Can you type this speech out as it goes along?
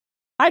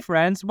Hi,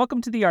 friends.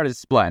 Welcome to the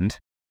Artist's Blend.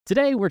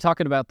 Today, we're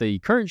talking about the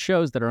current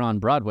shows that are on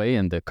Broadway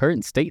and the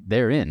current state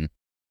they're in.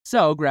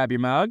 So, grab your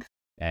mug.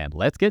 And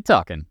let's get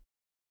talking.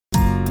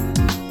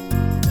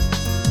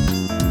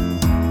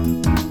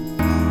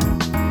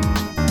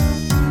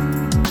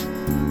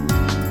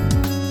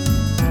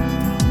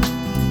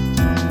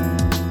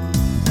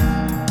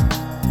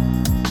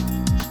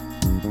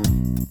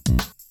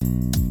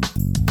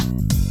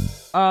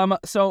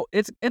 So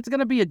it's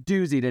gonna be a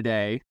doozy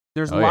today.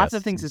 There's lots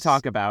of things to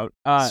talk about.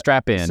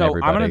 Strap in, so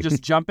everybody. I'm gonna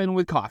just jump in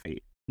with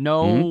coffee.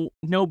 No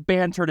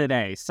banter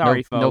today.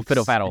 Sorry, folks. No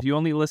fiddle faddle. If you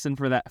only listen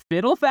for that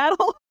fiddle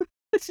faddle.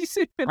 Did you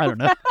say fiddle? I don't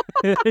know.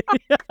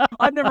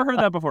 I've never heard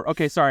that before.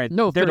 Okay, sorry.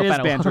 No there fiddle is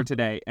faddle. banter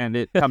today, and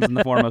it comes in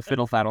the form of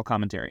fiddle faddle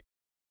commentary.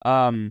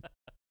 So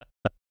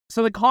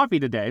the coffee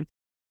today.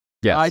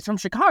 Yes. It's from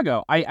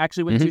Chicago. I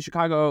actually went to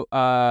Chicago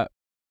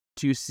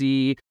to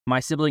see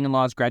my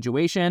sibling-in-law's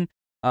graduation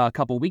a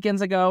couple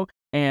weekends ago,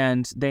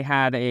 and they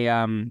had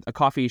a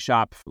coffee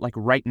shop like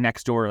right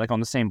next door, like on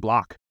the same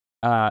block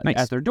Nice.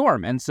 as their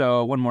dorm. And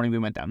so one morning we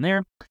went down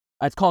there.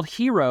 It's called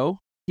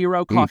Hero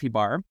Coffee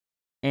Bar,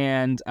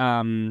 and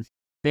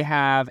they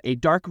have a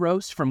dark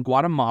roast from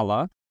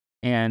Guatemala.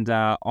 And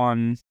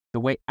on the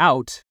way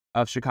out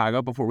of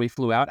Chicago, before we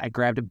flew out, I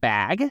grabbed a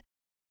bag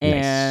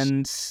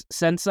and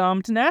sent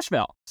some to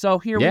Nashville. So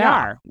here we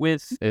are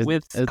with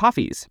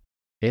coffees.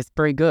 It's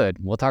pretty good.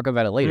 We'll talk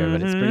about it later,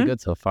 but it's pretty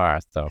good so far.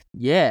 So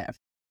yeah.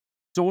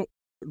 So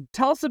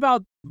tell us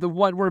about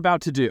what we're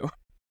about to do.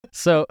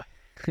 So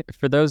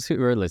for those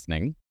who are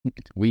listening,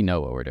 we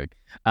know what we're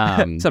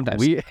doing.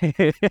 Sometimes.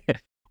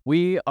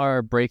 We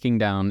are breaking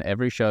down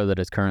every show that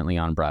is currently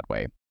on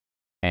Broadway.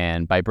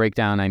 And by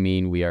breakdown, I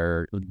mean we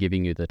are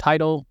giving you the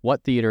title,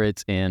 what theater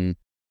it's in,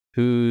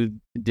 who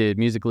did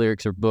music,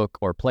 lyrics, or book,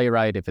 or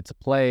playwright, if it's a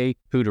play,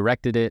 who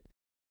directed it,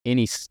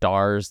 any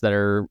stars that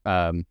are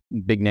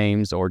big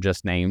names or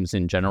just names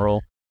in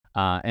general.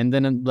 And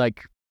then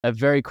like a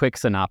very quick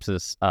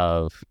synopsis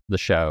of the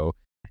show.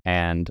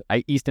 And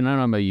Easton, I don't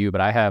know about you,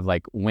 but I have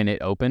like when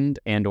it opened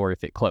and or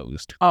if it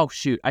closed. Oh,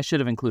 shoot. I should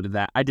have included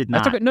that. I did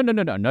not. That's okay.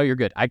 No, you're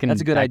good.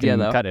 That's a good idea,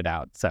 though. Cut it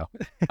out. So.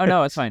 Oh,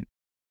 no, it's fine.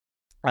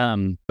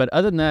 But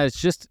other than that,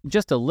 it's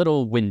just a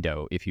little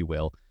window, if you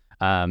will.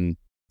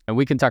 And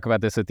we can talk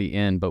about this at the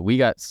end, but we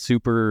got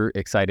super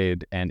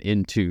excited and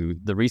into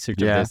the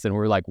research of this, and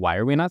we're like, why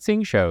are we not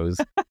seeing shows?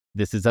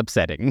 This is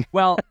upsetting.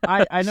 Well,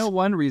 I know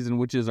one reason,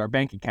 which is our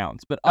bank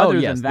accounts, but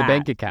other than that, the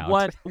bank account.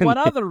 What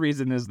other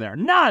reason is there?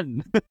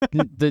 None!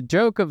 The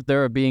joke of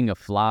there being a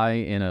fly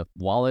in a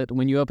wallet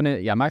when you open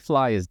it, my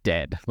fly is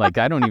dead. Like,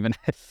 I don't even...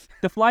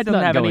 The fly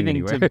doesn't have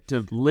anything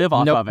to live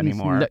off of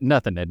anymore.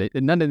 Nothing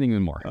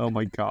anymore. Oh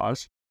my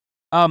gosh.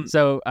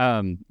 So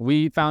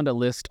we found a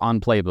list on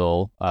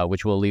Playbill,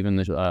 which we'll leave in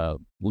the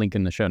link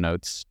in the show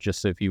notes, just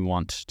so if you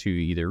want to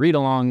either read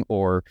along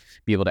or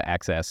be able to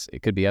access.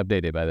 It could be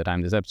updated by the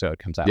time this episode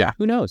comes out. Yeah.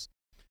 Who knows?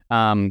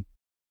 And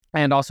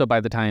also by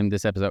the time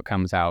this episode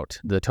comes out,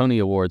 the Tony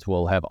Awards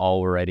will have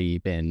already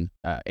been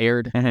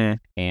aired.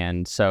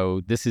 And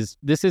so this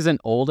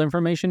isn't old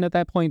information at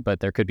that point, but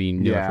there could be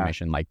new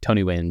information like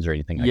Tony wins or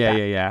anything like that.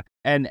 Yeah.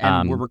 And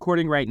we're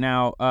recording right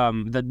now.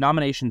 The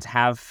nominations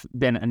have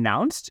been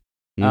announced.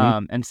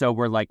 And so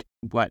we're like,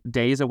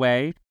 days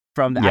away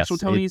from the actual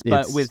Tonys,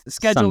 but with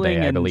scheduling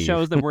Sunday, and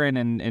shows that we're in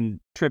and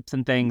trips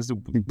and things,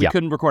 we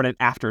couldn't record it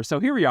after. So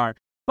here we are.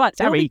 But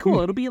it'll be cool.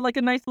 It'll be like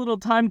a nice little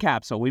time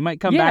capsule. We might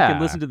come back and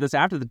listen to this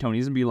after the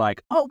Tonys and be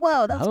like, oh,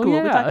 wow, that's cool.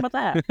 Yeah. We're talking about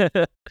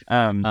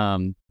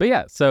that. But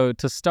yeah, so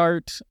to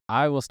start,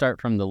 I will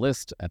start from the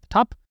list at the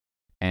top,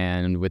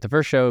 and with the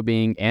first show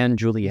being Anne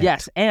Juliet.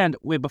 Yes, and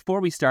before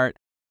we start,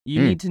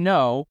 you need to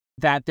know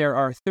that there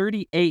are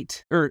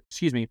 36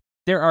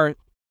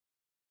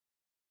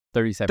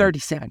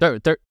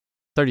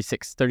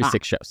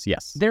 shows,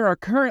 yes. There are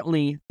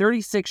currently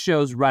 36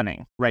 shows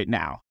running right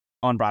now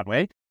on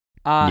Broadway,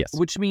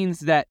 which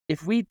means that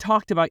if we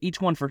talked about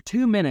each one for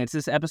 2 minutes,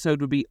 this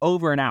episode would be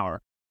over an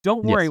hour.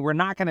 Don't worry, we're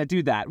not going to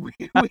do that. We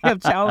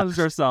have challenged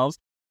ourselves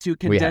to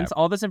condense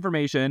all this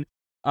information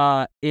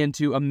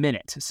into a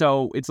minute.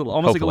 So it's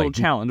almost like a little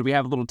challenge. We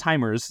have little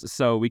timers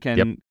so we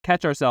can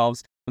catch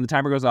ourselves when the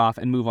timer goes off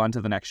and move on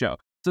to the next show.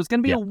 So it's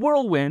going to be a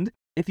whirlwind.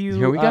 If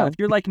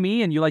you're like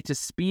me and you like to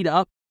speed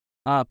up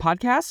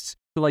podcasts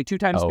to like 2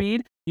 times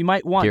speed, you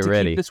might want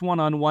to keep this one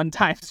on 1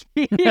 time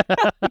speed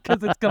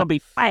because it's going to be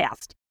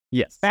fast.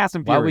 Yes. Fast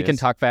and furious. While we can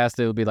talk fast,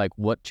 it'll be like,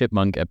 what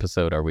Chipmunk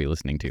episode are we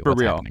listening to? For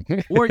What's real.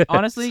 happening? Or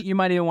honestly, you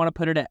might even want to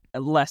put it at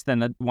less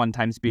than a 1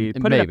 time speed.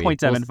 Put it at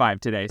 0.75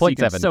 today so you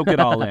can soak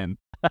it all in.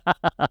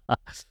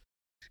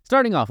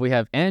 Starting off, we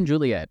have Anne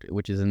Juliet,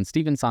 which is in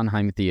Stephen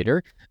Sondheim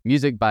Theater.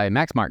 Music by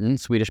Max Martin,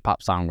 Swedish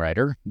pop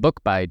songwriter.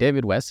 Book by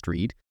David West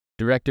Reed.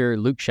 Director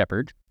Luke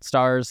Shepard.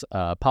 Stars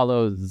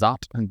Paulo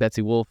Zott and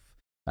Betsy Wolfe,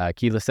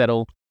 Keela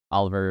Settle,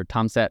 Oliver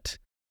Tomset.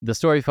 The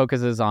story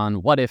focuses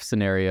on what-if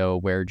scenario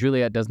where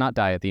Juliet does not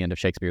die at the end of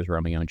Shakespeare's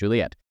Romeo and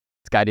Juliet.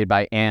 It's guided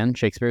by Anne,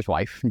 Shakespeare's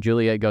wife.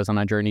 Juliet goes on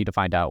a journey to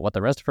find out what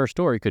the rest of her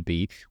story could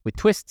be, with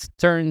twists,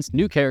 turns,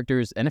 new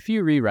characters, and a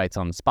few rewrites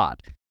on the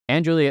spot.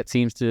 and Juliet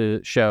seems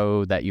to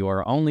show that you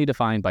are only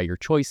defined by your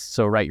choice,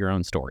 so write your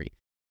own story.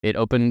 It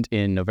opened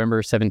in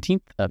November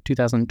 17th of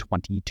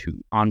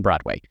 2022 on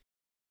Broadway.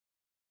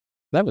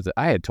 That was it.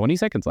 I had 20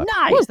 seconds left.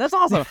 Nice. Woo! That's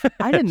awesome.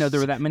 I didn't know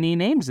there were that many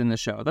names in the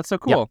show. That's so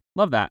cool. Yep.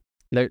 Love that.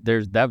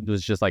 That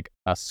was just like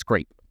a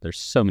scrape. There's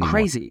so many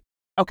Crazy.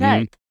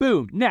 Okay,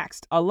 boom.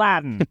 Next,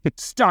 Aladdin.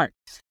 Start.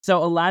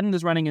 So Aladdin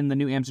is running in the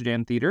New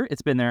Amsterdam Theater.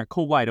 It's been there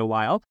quite a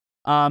while.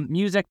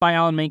 Music by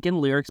Alan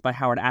Menken, lyrics by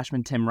Howard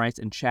Ashman, Tim Rice,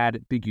 and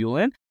Chad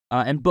Bigulen,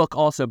 and book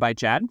also by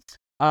Chad.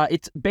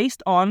 It's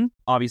based on,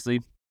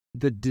 obviously,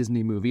 the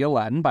Disney movie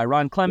Aladdin by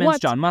Ron Clements,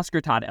 John Musker,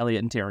 Todd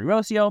Elliott, and Terry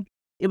Rossio.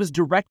 It was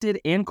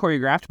directed and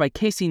choreographed by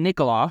Casey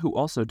Nicholaw, who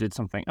also did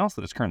something else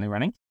that is currently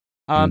running.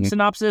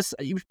 Synopsis,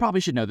 you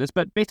probably should know this,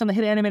 but based on the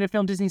hit animated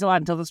film Disney's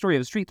Aladdin tells the story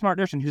of a street-smart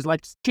nurse whose life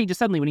changes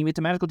suddenly when he meets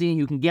a magical genie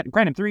who can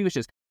grant him 3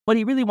 wishes. What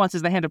he really wants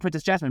is the hand of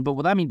Princess Jasmine, but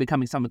will that mean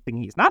becoming something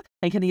he's not?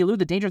 And can he elude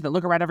the dangers that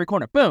lurk around every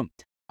corner? Boom!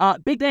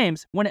 Big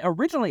names. When it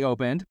originally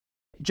opened,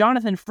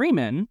 Jonathan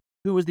Freeman,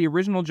 who was the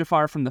original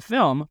Jafar from the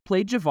film,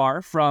 played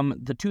Jafar from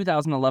the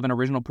 2011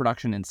 original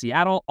production in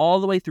Seattle all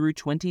the way through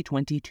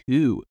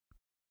 2022.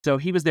 So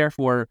he was there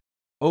for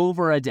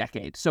over a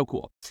decade. So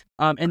cool.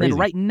 And Crazy. then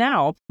right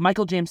now,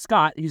 Michael James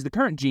Scott, who's the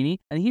current genie,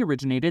 and he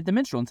originated The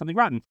Minstrel in Something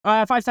Rotten.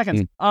 5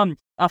 seconds.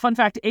 A fun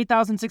fact,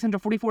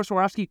 8,644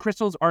 Swarovski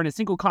crystals are in a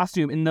single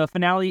costume in the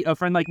finale of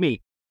Friend Like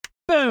Me.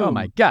 Boom! Oh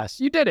my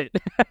gosh, you did it.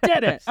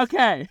 Did it.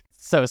 Okay.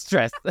 So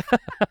stressed.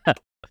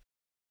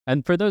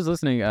 And for those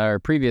listening, our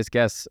previous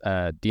guest,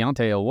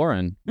 Deontay L.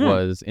 Warren,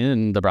 was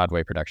in the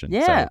Broadway production.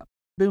 Yeah. So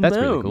boom, that's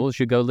boom. really cool. You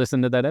should go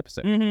listen to that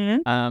episode.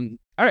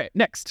 All right,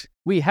 next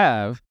we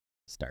have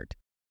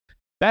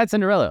Bad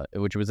Cinderella,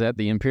 which was at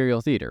the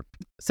Imperial Theater.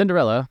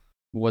 Cinderella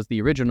was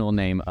the original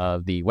name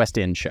of the West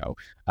End show.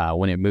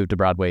 When it moved to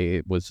Broadway,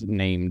 it was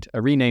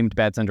renamed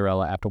Bad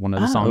Cinderella after one of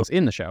the songs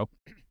in the show.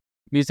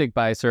 Music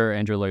by Sir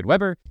Andrew Lloyd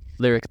Webber,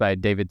 lyrics by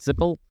David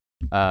Zippel,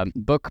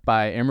 book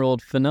by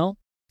Emerald Fennell,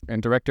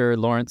 and director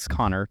Lawrence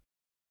Connor.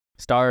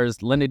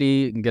 Stars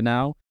Lenity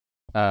Ganau,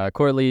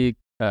 Coralie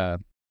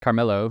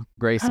Carmelo,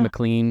 Grace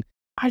McLean.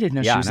 I didn't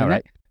know she was in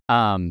it.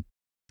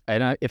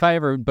 And if I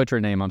ever butcher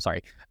a name, I'm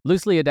sorry.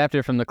 Loosely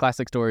adapted from the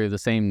classic story of the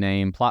same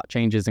name, plot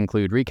changes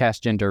include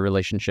recast gender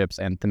relationships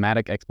and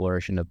thematic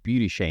exploration of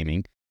beauty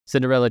shaming.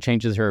 Cinderella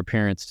changes her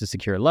appearance to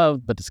secure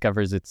love, but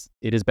discovers it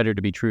is better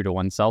to be true to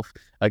oneself.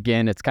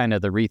 Again, it's kind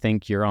of the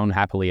rethink your own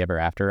happily ever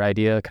after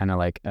idea, kind of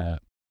like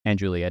And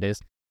Juliet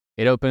is.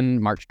 It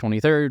opened March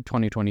 23rd,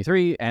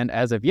 2023, and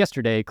as of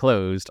yesterday,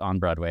 closed on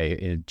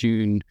Broadway in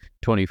June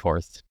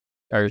 4th,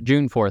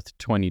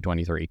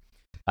 2023.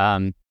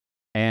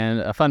 And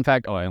a fun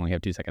fact, I only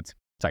have 2 seconds.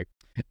 Sorry.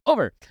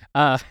 Over.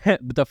 But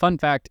the fun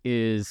fact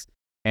is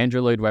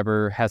Andrew Lloyd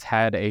Webber has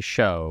had a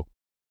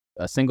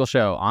single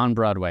show on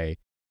Broadway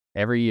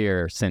every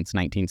year since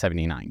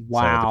 1979.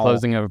 Wow.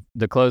 So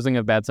the closing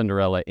of Bad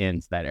Cinderella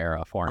ends that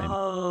era for him.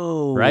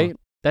 Oh. Right?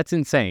 That's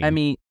insane. I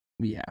mean,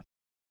 yeah.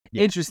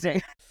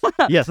 Interesting.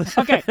 Yes.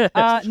 Okay.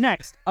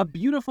 Next, A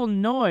Beautiful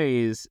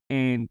Noise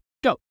and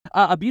go.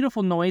 A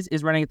Beautiful Noise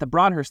is running at the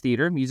Broadhurst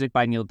Theater. Music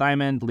by Neil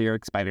Diamond,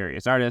 lyrics by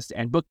various artists,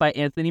 and book by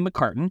Anthony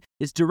McCartan.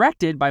 It's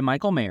directed by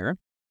Michael Mayer.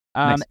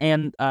 Nice.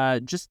 And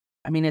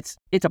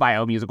it's a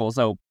bio musical,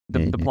 so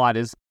the plot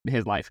is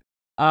his life.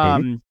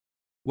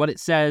 What it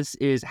says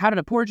is, how did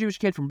a poor Jewish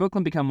kid from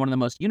Brooklyn become one of the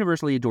most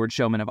universally adored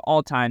showmen of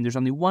all time? There's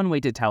only one way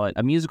to tell it,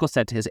 a musical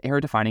set to his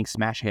era-defining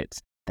smash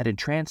hits that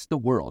entranced the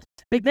world.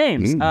 Big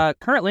names.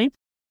 Current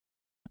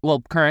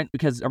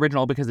because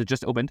original because it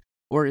just opened,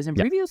 or is in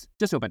previews?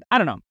 Just opened. I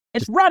don't know.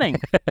 It's running.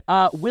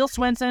 Will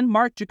Swenson,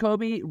 Mark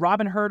Jacoby,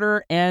 Robin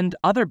Herder, and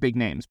other big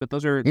names, but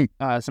those are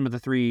some of the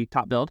 3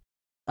 top billed.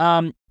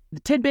 The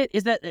tidbit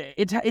is that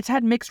it's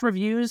had mixed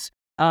reviews.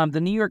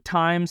 The New York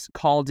Times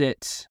called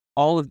it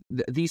all of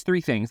these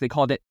 3 things. They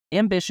called it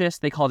ambitious,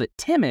 they called it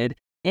timid,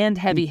 and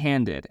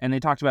heavy-handed. And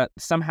they talked about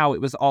somehow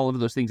it was all of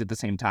those things at the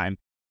same time.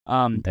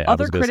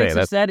 Other critics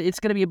have said it's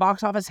going to be a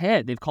box office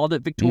hit. They've called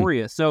it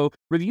victorious. So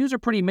reviews are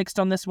pretty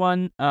mixed on this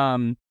one.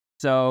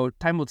 So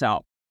time will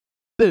tell.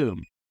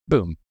 Boom.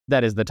 Boom.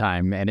 That is the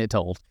time, and it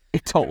told.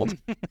 It told.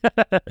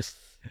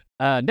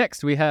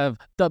 Next, we have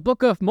The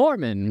Book of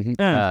Mormon,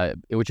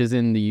 which is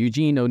in the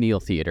Eugene O'Neill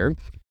Theater.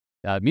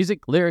 Music,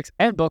 lyrics,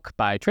 and book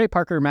by Trey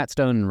Parker, Matt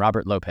Stone, and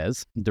Robert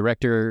Lopez.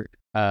 Director,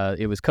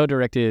 it was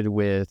co-directed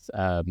with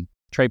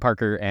Trey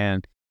Parker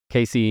and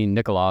Casey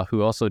Nicholaw,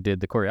 who also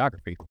did the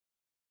choreography.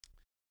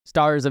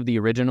 Stars of the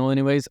original,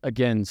 anyways.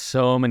 Again,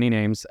 so many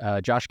names.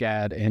 Josh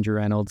Gad, Andrew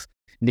Reynolds,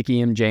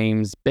 Nikki M.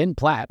 James, Ben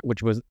Platt,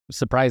 which was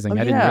surprising.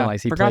 I didn't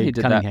realize he played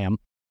Cunningham.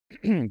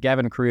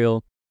 Gavin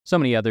Creel, so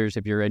many others.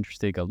 If you're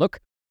interested, go look.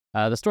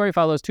 The story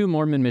follows 2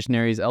 Mormon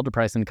missionaries, Elder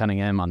Price and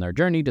Cunningham, on their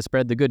journey to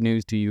spread the good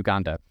news to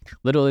Uganda.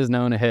 Little is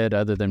known ahead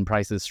other than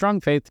Price's strong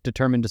faith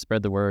determined to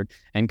spread the word,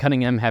 and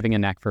Cunningham having a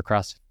knack for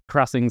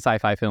crossing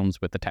sci-fi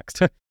films with the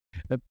text.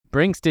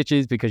 Bring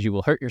stitches because you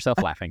will hurt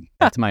yourself laughing.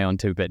 That's my own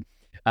 2-bit.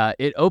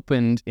 It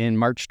opened in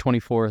March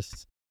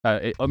 24th,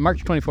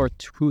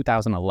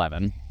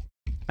 2011.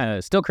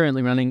 Still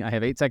currently running. I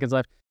have 8 seconds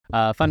left.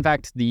 Fun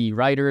fact, the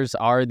writers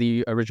are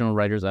the original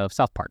writers of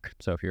South Park.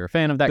 So if you're a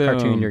fan of that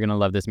cartoon, you're going to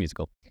love this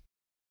musical.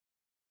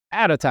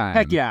 Out of time.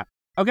 Heck yeah.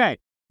 Okay.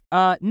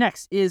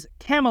 Next is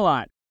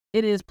Camelot.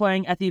 It is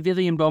playing at the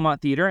Vivian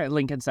Beaumont Theater at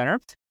Lincoln Center.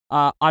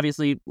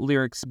 Obviously,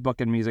 lyrics,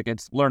 book, and music,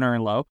 it's Lerner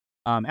and Lowe.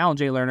 Alan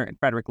J. Lerner and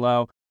Frederick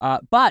Lowe.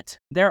 But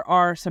there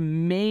are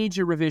some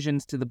major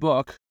revisions to the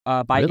book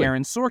by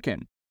Aaron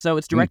Sorkin. So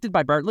it's directed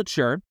by Bartlett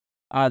Sher.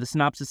 The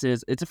synopsis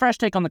is, it's a fresh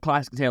take on the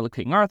classic tale of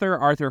King Arthur.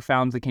 Arthur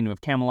founds the kingdom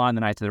of Camelot and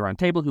the Knights of the Round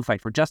Table who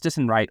fight for justice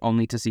and right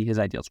only to see his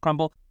ideals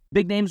crumble.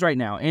 Big names right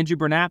now, Andrew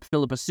Burnap,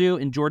 Philippa Sue,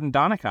 and Jordan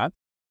Donica.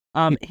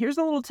 Here's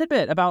a little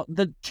tidbit about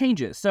the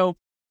changes. So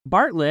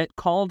Bartlett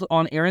called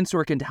on Aaron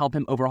Sorkin to help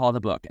him overhaul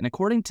the book. And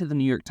according to the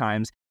New York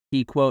Times,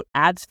 he, quote,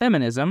 adds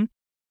feminism.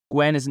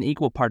 Gwen is an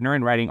equal partner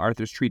in writing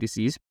Arthur's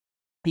treatises.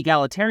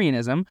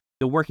 Egalitarianism.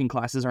 The working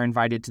classes are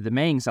invited to the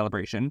Maying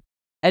celebration.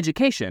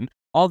 Education.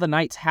 All the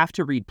knights have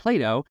to read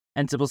Plato,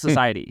 and civil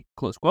society,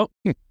 close quote.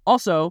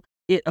 Also,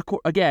 it,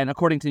 again,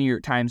 according to the New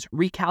York Times,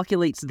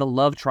 recalculates the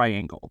love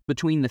triangle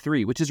between the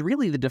three, which is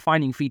really the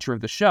defining feature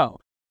of the show.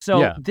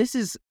 So this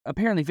is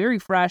apparently very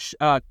fresh.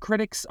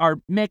 Critics are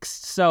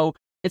mixed, so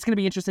it's going to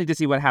be interesting to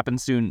see what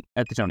happens soon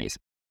at the Tonys.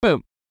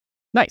 Boom.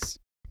 Nice.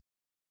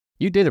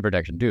 You did a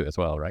production too as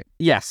well, right?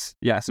 Yes.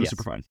 It was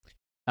super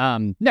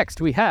fun.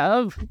 Next, we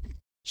have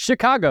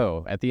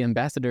Chicago at the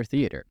Ambassador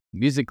Theater.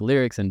 Music,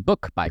 lyrics, and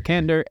book by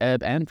Kander,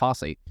 Ebb, and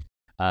Fosse.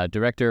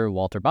 Director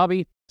Walter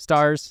Bobby.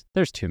 Stars,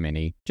 there's too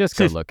many. Just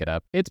go look it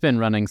up. It's been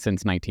running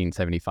since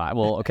 1975.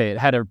 Well, okay, it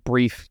had a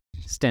brief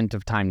stint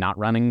of time not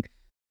running.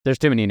 There's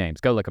too many names.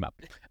 Go look them up.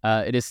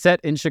 It is set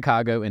in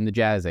Chicago in the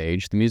Jazz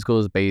Age. The musical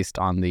is based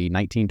on the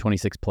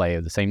 1926 play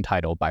of the same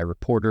title by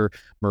reporter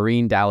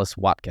Maureen Dallas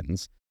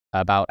Watkins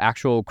about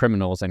actual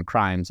criminals and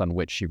crimes on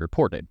which she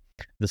reported.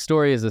 The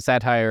story is a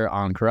satire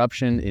on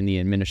corruption in the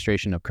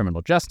administration of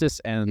criminal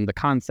justice and the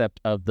concept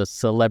of the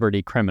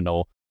celebrity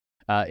criminal.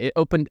 It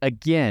opened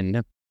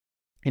again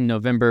in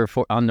November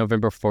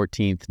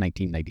 14th,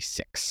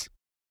 1996.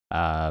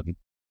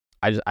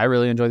 I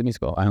really enjoy the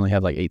musical. I only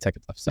have like 8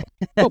 seconds left. So,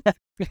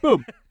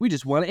 boom. We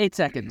just won 8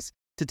 seconds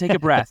to take a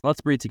breath.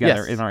 Let's breathe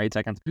together in our 8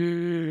 seconds.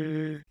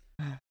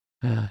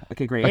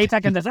 Okay, great. 8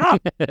 seconds is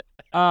up.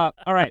 All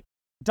right.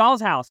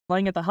 Doll's House,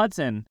 playing at the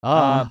Hudson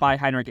by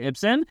Heinrich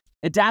Ibsen.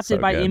 Adapted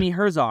by Amy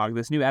Herzog,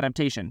 this new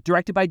adaptation.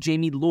 Directed by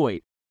Jamie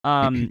Lloyd.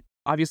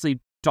 Obviously,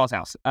 Doll's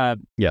House.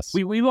 Yes.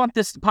 We want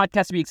this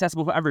podcast to be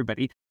accessible for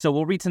everybody, so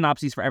we'll read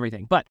synopses for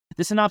everything. But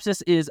the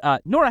synopsis is,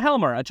 Nora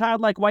Helmer, a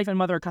childlike wife and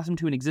mother accustomed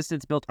to an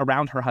existence built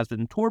around her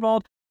husband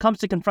Torvald, comes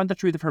to confront the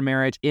truth of her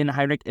marriage in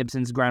Heinrich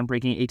Ibsen's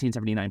groundbreaking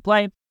 1879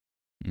 play.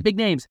 Big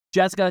names,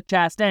 Jessica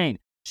Chastain.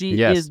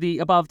 She is the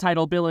above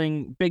title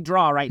billing big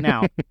draw right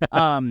now.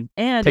 And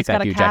it's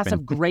got a cast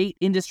of great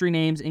industry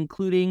names,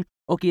 including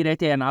Okirete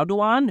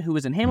Anauduan, who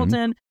was in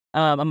Hamilton,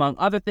 among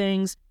other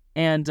things.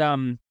 And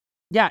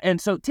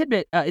and so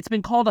tidbit, it's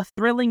been called a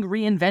thrilling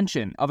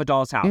reinvention of A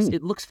Doll's House.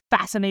 It looks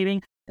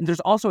fascinating. And there's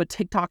also a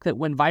TikTok that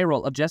went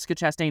viral of Jessica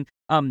Chastain.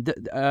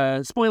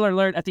 Spoiler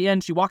alert, at the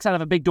end, she walks out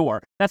of a big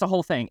door. That's a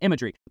whole thing,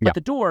 imagery. But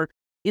the door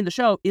in the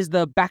show is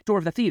the back door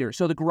of the theater.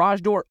 So the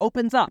garage door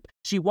opens up.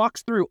 She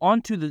walks through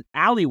onto the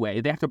alleyway.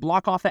 They have to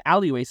block off the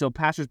alleyway so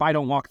passersby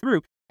don't walk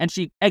through. And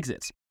she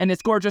exits. And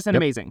it's gorgeous and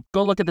amazing.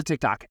 Go look at the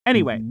TikTok.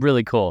 Anyway.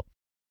 Really cool.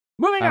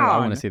 Moving on. I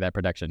want to see that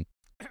production.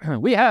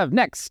 We have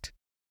next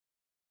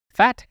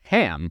Fat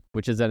Ham,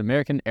 which is at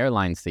American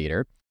Airlines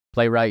Theater.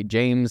 Playwright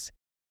James,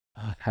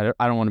 I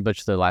don't want to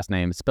butcher the last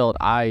name. It's spelled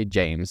I.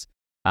 James.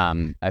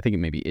 I think it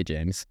may be I.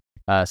 James.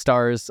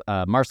 Stars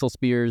Marcel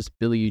Spears,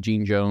 Billie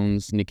Eugene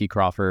Jones, Nikki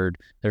Crawford.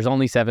 There's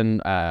only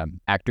 7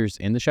 actors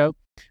in the show,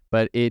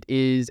 but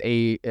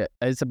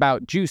it's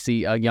about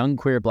Juicy, a young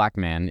queer black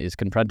man, is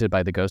confronted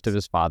by the ghost of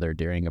his father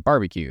during a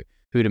barbecue,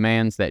 who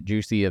demands that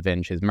Juicy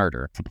avenge his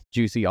murder.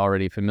 Juicy,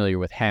 already familiar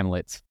with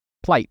Hamlet's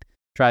plight,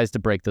 tries to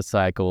break the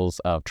cycles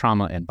of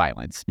trauma and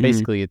violence.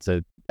 Basically, it's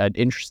an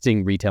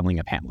interesting retelling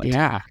of Hamlet.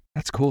 Yeah,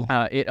 that's cool.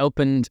 It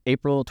opened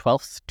April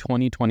 12th,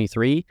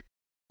 2023.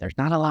 There's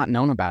not a lot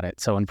known about it,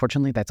 so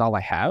unfortunately, that's all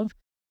I have,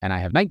 and I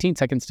have 19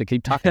 seconds to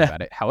keep talking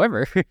about it.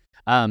 However,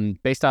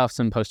 based off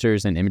some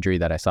posters and imagery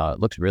that I saw, it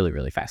looks really,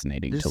 really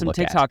fascinating to look at.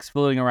 There's some TikToks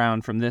floating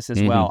around from this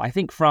as well. I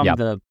think from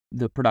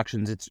the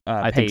productions page.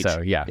 I think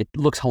so, yeah. It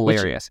looks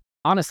hilarious.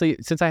 Honestly,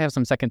 since I have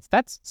some seconds,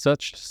 that's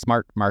such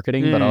smart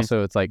marketing, but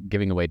also it's like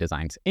giving away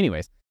designs.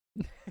 Anyways.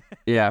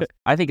 Yeah,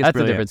 I think it's that's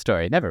brilliant. A different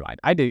story. Never mind.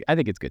 I think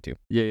it's good too.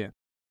 Yeah.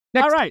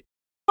 Next. All right.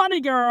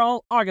 Funny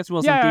Girl, August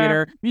Wilson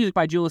Theater. Music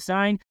by Julia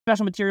Stein.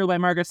 Special material by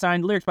Margaret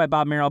Stein. Lyrics by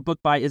Bob Merrill. Book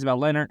by Isabel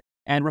Leonard.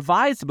 And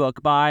revised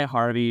book by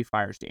Harvey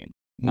Firestein.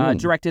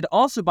 Directed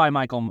also by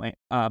Michael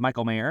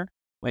Mayer.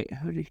 Wait,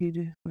 who did he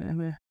do?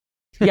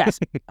 Yes.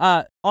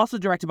 Also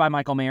directed by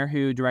Michael Mayer,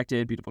 who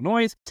directed Beautiful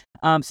Noise.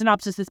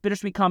 Synopsis: this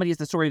bittersweet comedy is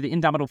the story of the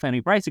indomitable Fanny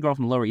Bryce, a girl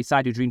from the Lower East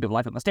Side who dreamed of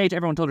life on the stage.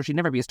 Everyone told her she'd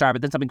never be a star,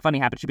 but then something funny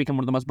happened. She became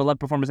one of the most beloved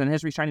performers in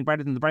history, shining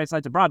brighter than the brightest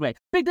lights of Broadway.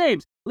 Big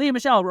names: Leah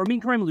Michelle,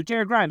 Ramin Karimloo,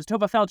 Jared Grimes,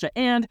 Tova Felcha,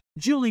 and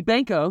Julie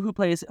Benko, who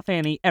plays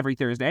Fanny every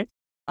Thursday.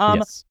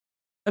 Yes.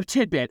 A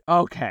tidbit.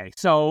 Okay,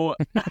 so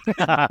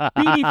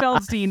Beanie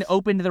Feldstein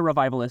opened the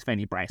revival as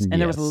Fanny Bryce, and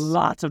there was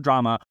lots of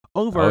drama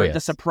over the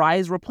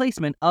surprise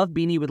replacement of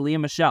Beanie with Leah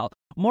Michele.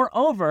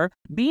 Moreover,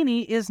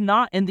 Beanie is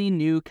not in the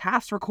new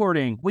cast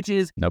recording, which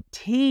is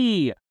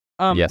tea.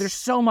 There's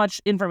so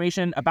much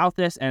information about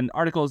this and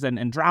articles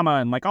and drama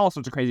and like all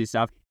sorts of crazy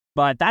stuff.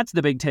 But that's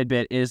the big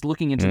tidbit, is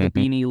looking into the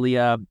Beanie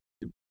Leah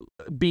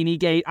Beanie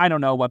Gate. I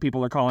don't know what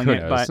people are calling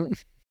it, but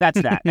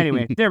that's that.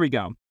 Anyway, there we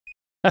go.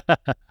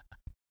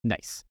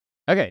 Nice.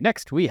 Okay,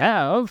 next we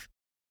have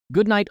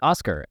Goodnight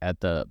Oscar at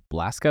the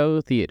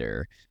Blasco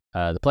Theater.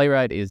 The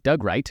playwright is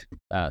Doug Wright.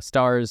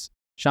 Stars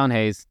Sean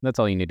Hayes. That's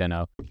all you need to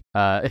know.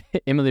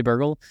 Emily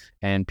Bergel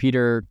and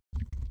Peter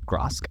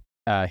Grosk.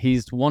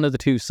 He's one of the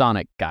two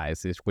Sonic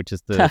guys, which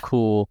is the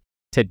cool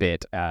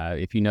tidbit.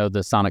 If you know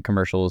the Sonic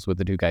commercials with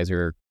the two guys who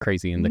are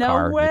crazy in the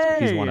car,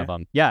 he's one of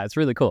them. Yeah, it's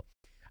really cool.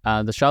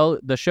 The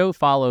show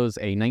follows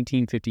a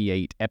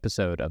 1958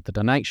 episode of The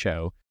Tonight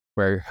Show,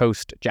 where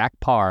host Jack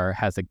Parr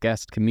has a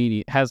guest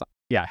comedian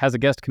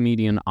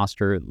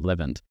Oscar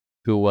Levant,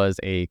 who was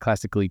a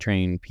classically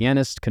trained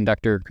pianist,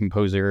 conductor,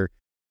 composer,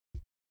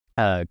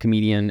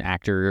 comedian,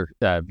 actor,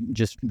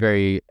 just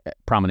very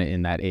prominent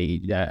in that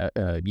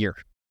year.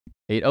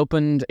 It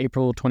opened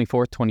April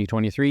 24th,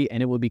 2023,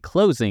 and it will be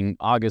closing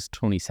August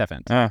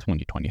 27th,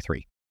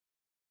 2023.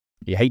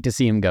 You hate to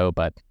see him go,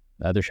 but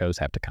other shows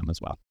have to come as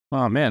well.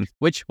 Oh, man.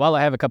 Which, while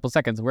I have a couple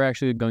seconds, we're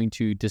actually going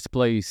to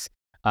displace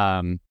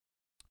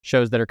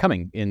shows that are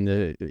coming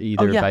in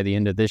either by the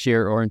end of this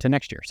year or into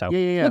next year. So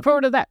look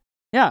forward to that.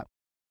 Yeah.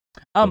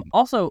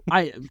 Also,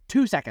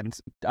 2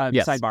 seconds.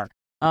 Sidebar.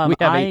 We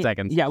have 8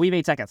 seconds. Yeah, we have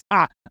 8 seconds.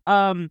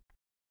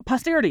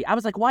 Posterity. I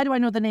was like, why do I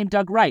know the name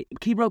Doug Wright?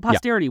 He wrote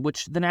Posterity,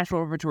 which the Nashville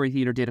Repertory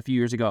Theater did a few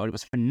years ago. It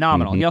was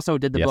phenomenal. He also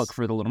did the book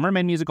for the Little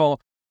Mermaid musical,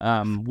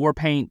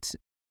 Warpaint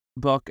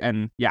book,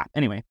 and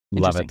anyway.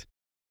 Love it.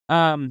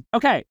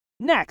 Okay,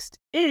 next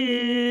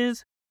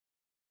is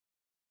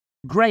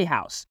Grey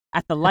House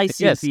at the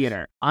Lyceum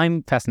Theater.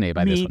 I'm fascinated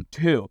by this one. Me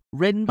too.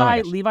 Written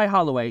by Levi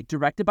Holloway,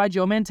 directed by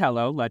Joe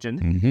Mantello,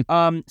 legend.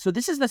 So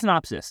this is the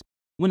synopsis.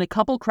 When a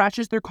couple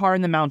crashes their car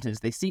in the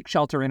mountains, they seek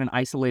shelter in an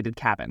isolated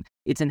cabin.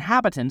 Its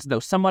inhabitants, though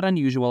somewhat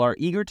unusual, are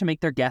eager to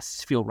make their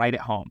guests feel right at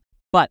home.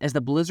 But as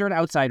the blizzard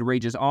outside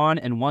rages on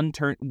and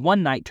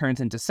one night turns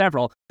into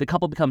several, the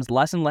couple becomes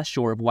less and less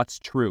sure of what's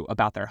true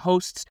about their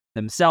hosts,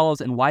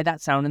 themselves, and why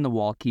that sound in the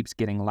wall keeps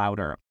getting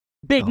louder.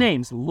 Big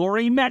names.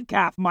 Laurie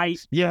Metcalf, my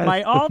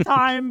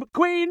all-time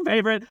Queen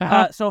favorite.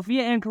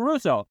 Sophia Ann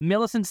Caruso,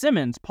 Millicent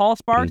Simmons, Paul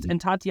Sparks, and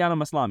Tatiana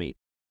Maslany.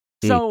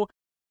 So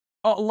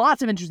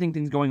lots of interesting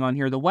things going on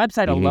here. The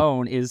website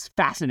alone is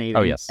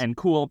fascinating and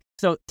cool.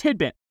 So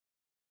tidbit.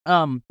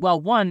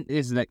 One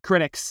is that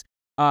critics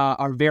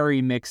are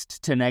very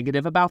mixed to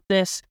negative about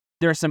this.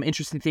 There are some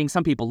interesting things.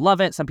 Some people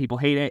love it. Some people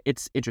hate it.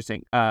 It's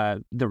interesting.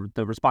 The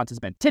response has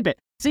been tidbit.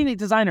 Scenic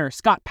designer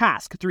Scott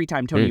Pask,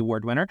 3-time Tony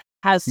Award winner,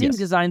 has scenic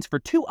designs for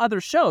 2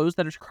 other shows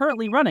that are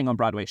currently running on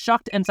Broadway,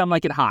 Shucked and Some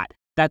Like It Hot.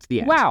 That's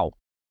the end. Wow.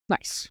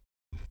 Nice.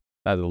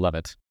 I love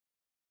it.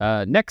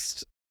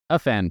 Next, a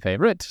fan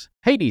favorite,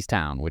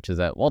 Hadestown, which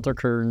is at Walter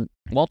Kerr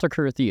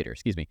Theater.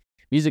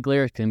 Music,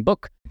 lyrics, and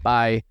book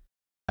by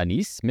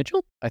Anise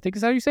Mitchell, I think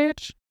is how you say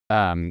it,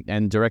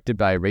 and directed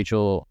by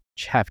Rachel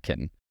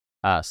Chavkin.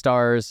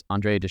 Stars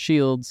Andre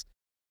DeShields,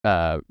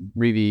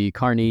 Reeve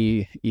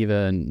Carney,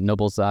 Eva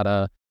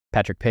Noblezada,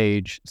 Patrick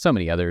Page, so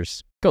many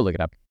others. Go look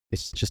it up.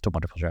 It's just a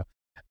wonderful show.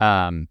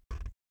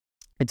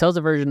 It tells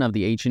a version of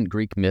the ancient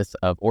Greek myth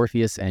of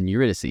Orpheus and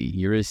Eurydice.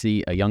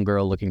 Eurydice, a young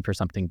girl looking for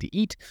something to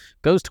eat,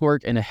 goes to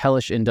work in a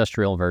hellish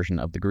industrial version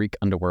of the Greek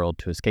underworld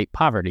to escape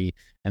poverty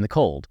and the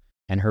cold,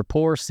 and her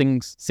poor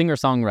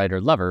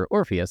singer-songwriter lover,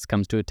 Orpheus,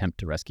 comes to attempt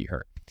to rescue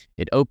her.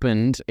 It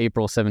opened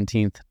April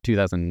 17th,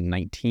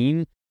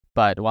 2019,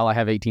 but while I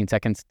have 18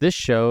 seconds, this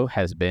show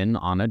has been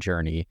on a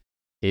journey.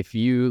 If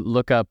you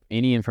look up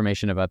any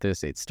information about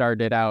this, it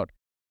started out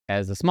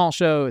as a small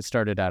show. It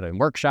started out in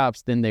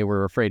workshops. Then they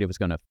were afraid it was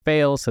going to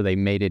fail, so they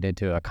made it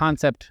into a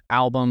concept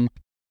album.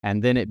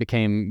 And then it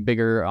became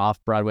bigger off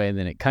Broadway, and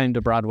then it came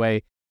to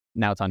Broadway.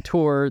 Now it's on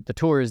tour. The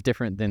tour is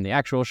different than the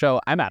actual show.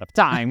 I'm out of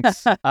time.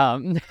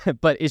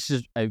 But it's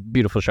just a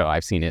beautiful show.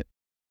 I've seen it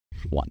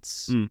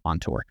once on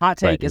tour. Hot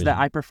take is that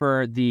I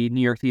prefer the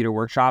New York Theater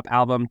Workshop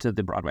album to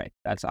the Broadway.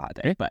 That's a hot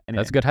take. But anyway.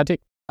 That's a good hot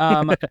take.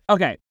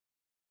 Okay.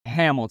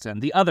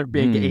 Hamilton, the other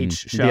big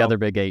H show. The other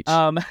big H.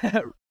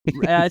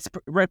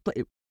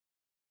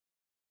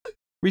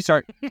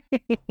 Restart.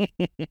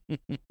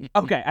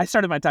 Okay, I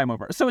started my time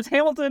over. So it's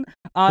Hamilton.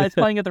 It's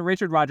playing at the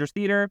Richard Rodgers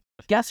Theater.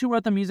 Guess who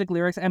wrote the music,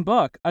 lyrics, and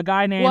book? A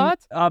guy named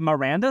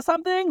Miranda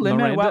something?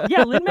 Lin-Manuel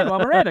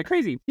Miranda.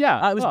 Crazy.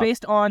 Yeah. It was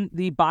based on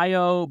the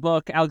bio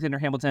book Alexander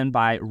Hamilton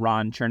by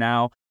Ron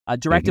Chernow,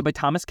 directed by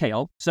Thomas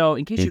Kail. So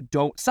in case you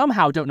don't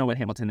know what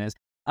Hamilton is,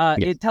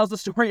 it tells the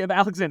story of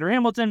Alexander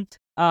Hamilton,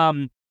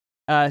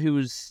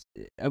 who's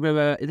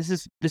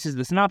this is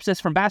the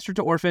synopsis: from bastard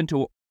to orphan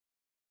to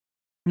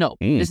No,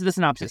 this is the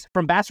synopsis.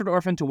 From bastard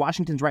orphan to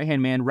Washington's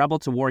right-hand man, rebel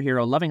to war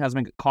hero, loving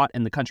husband caught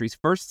in the country's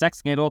first sex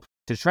scandal,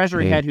 to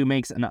treasury head who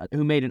made an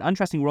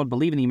untrusting world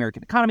believe in the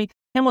American economy,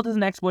 Hamilton's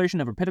an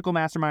exploration of a political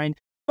mastermind,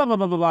 blah, blah,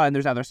 blah, blah, blah, and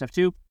there's other stuff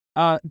too.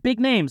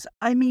 Big names.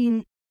 I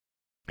mean,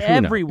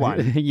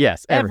 everyone.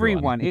 Yes,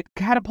 everyone. It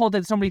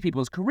catapulted so many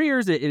people's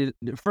careers. It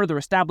further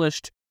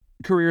established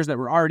careers that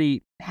were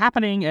already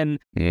happening, and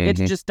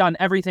it's just done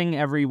everything,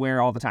 everywhere,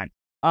 all the time.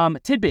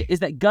 Tidbit is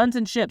that Guns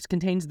and Ships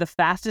contains the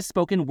fastest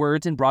spoken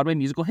words in Broadway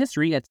musical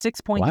history at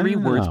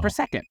 6.3 words per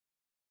second.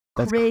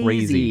 That's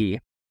crazy.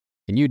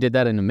 And you did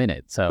that in a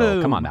minute, so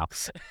Boom. Come on now.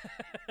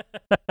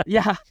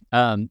 Yeah.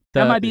 That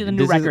might be the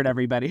new record,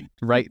 everybody.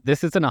 Right.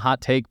 This isn't a hot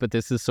take, but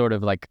this is sort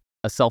of like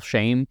a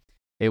self-shame.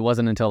 It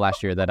wasn't until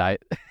last year that I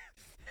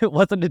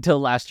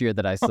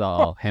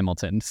saw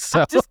Hamilton.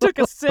 So I just took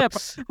a sip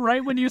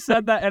right when you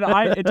said that, and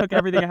it took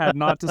everything I had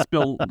not to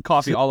spill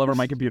coffee all over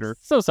my computer.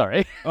 So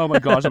sorry. Oh my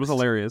gosh, it was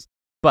hilarious.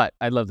 But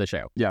I love the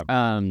show. Yeah.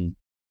 All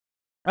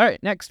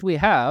right, next we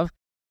have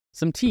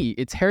some tea.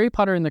 It's Harry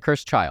Potter and the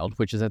Cursed Child,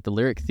 which is at the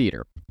Lyric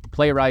Theater.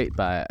 Playwright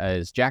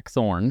is Jack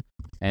Thorne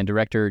and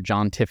director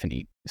John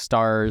Tiffany.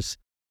 Stars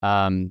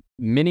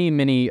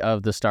many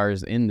of the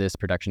stars in this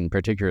production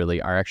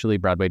particularly are actually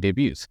Broadway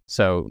debuts.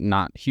 So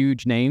not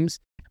huge names,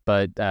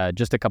 but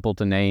just a couple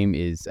to name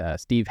is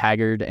Steve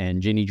Haggard and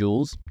Ginny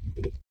Jules.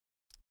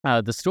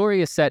 The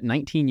story is set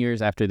 19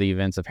 years after the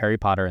events of Harry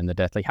Potter and the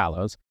Deathly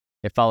Hallows.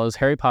 It follows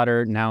Harry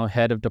Potter, now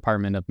head of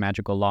Department of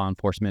Magical Law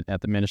Enforcement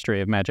at the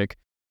Ministry of Magic,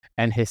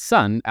 and his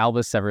son,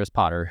 Albus Severus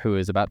Potter, who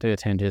is about to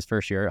attend his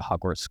first year at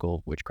Hogwarts School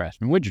of Witchcraft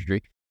and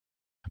Wizardry.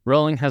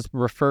 Rowling has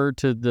referred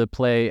to the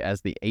play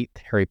as the 8th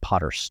Harry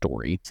Potter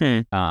story.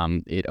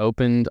 It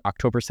opened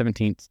October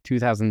 17th,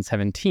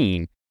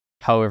 2017.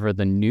 However,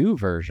 the new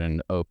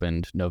version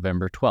opened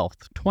November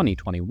 12th,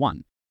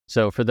 2021.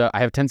 So I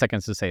have 10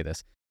 seconds to say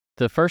this.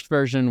 The first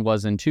version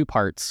was in 2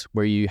 parts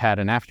where you had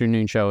an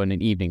afternoon show and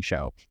an evening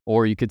show,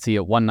 or you could see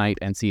it one night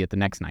and see it the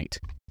next night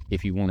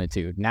if you wanted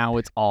to. Now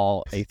it's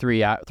all a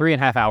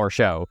 3.5 hour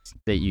show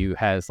that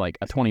has like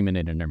a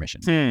 20-minute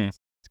intermission. It's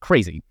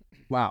crazy.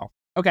 Wow.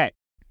 Okay.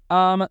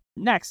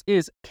 Next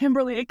is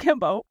Kimberly and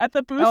Kimbo at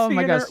the Booth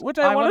Theater, which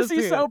I want to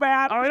see so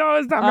bad. I know,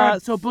 it's not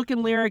bad. So book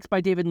and lyrics by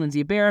David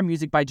Lindsay Bear,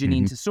 music by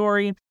Janine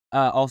Tesori,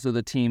 also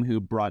the team who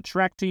brought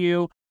Shrek to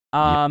you.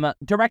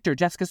 Director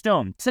Jessica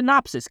Stone.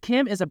 Synopsis: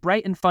 Kim is a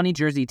bright and funny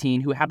Jersey teen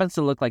who happens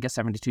to look like a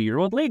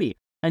 72-year-old lady,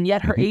 and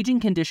yet her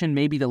aging condition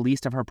may be the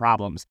least of her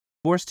problems.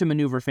 Forced to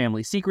maneuver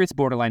family secrets,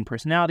 borderline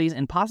personalities,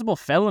 and possible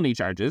felony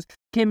charges,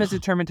 Kim is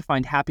determined to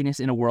find happiness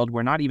in a world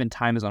where not even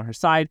time is on her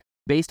side,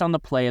 based on the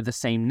play of the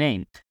same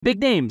name. Big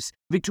names: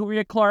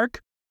 Victoria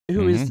Clark,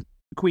 who is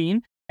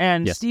Queen,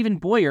 and Stephen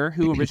Boyer,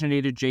 who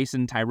originated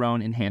Jason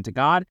Tyrone in Hand to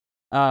God.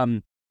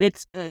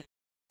 It's two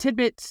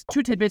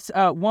tidbits.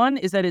 One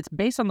is that it's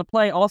based on the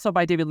play also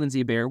by David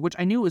Lindsay Bear, which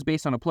I knew was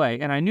based on a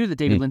play, and I knew that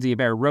David Lindsay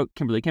Bear wrote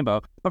Kimberly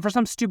Kimbo, but for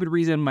some stupid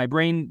reason, my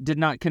brain did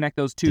not connect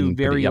those two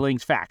very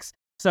linked facts.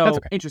 So,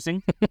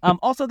 interesting.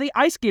 Also, they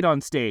ice skate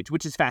on stage,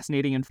 which is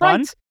fascinating and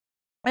fun. Right.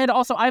 And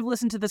also, I've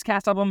listened to this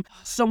cast album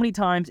so many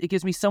times. It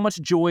gives me so much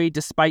joy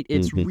despite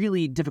its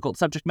really difficult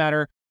subject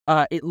matter.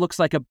 It looks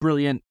like a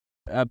brilliant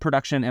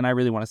production, and I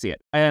really want to see it.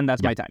 And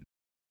that's my time.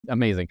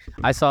 Amazing.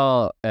 I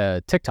saw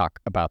a TikTok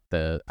about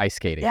the ice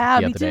skating the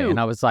other day, and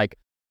I was like,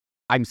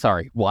 I'm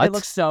sorry, what? It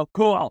looks so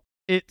cool.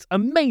 It's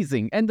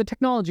amazing. And the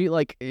technology,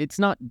 like, it's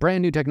not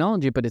brand new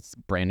technology, but it's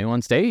brand new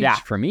on stage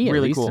for me, at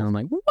least. Cool. And I'm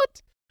like,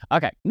 what?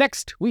 Okay,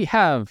 next we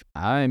have,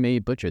 I may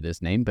butcher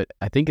this name, but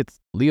I think it's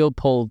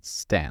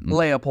Leopoldstadt.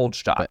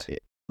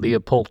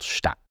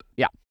 Leopoldstadt.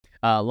 Yeah.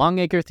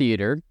 Longacre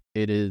Theater.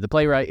 The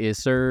playwright is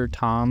Sir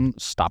Tom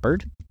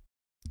Stoppard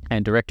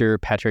and director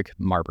Patrick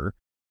Marber.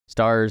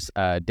 Stars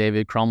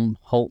David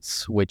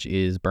Krumholtz, which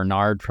is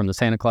Bernard from the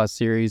Santa Claus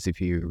series, if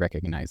you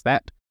recognize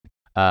that.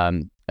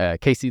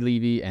 Casey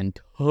Levy, and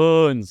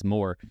tons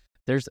more.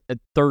 There's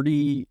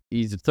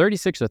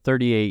 36 or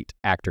 38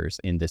 actors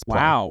in this play.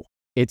 Wow.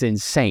 It's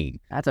insane.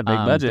 That's a big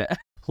budget.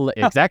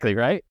 Exactly,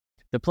 right?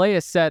 The play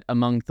is set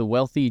among the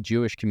wealthy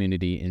Jewish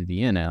community in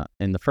Vienna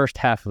in the first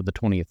half of the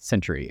 20th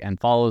century and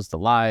follows the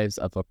lives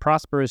of a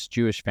prosperous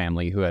Jewish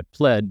family who had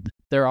fled.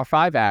 There are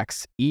 5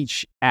 acts.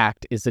 Each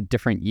act is a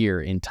different year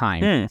in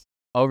time.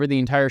 Over the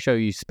entire show,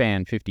 you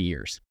span 50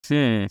 years.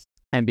 And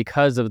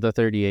because of the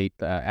 38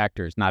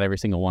 actors, not every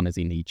single one is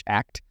in each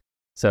act.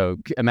 So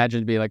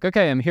imagine to be like,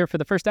 okay, I'm here for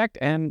the first act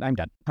and I'm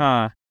done.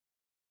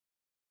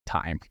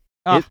 Time.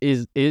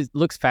 It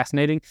looks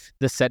fascinating.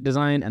 The set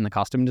design and the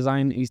costume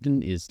design,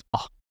 Easton, is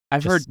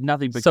I've heard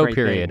nothing but so great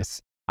period.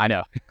 things. I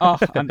know. I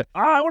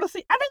want to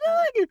see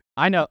everything.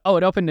 I know. Oh,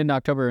 it opened in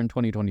October in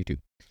 2022.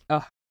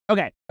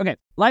 Okay.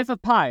 Life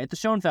of Pi at the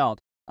Schoenfeld,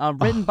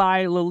 written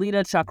by Lolita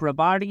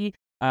Chakrabarty,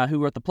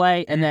 who wrote the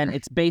play, and then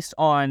it's based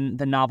on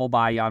the novel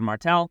by Jan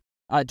Martel.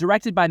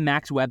 Directed by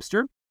Max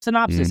Webster.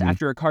 Synopsis: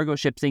 After a cargo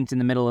ship sinks in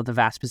the middle of the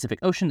vast Pacific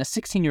Ocean, a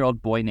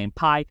 16-year-old boy named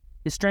Pi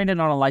is stranded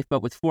on a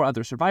lifeboat with 4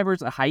 other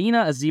survivors: a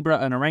hyena, a zebra,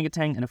 an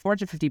orangutan, and a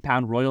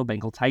 450-pound Royal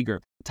Bengal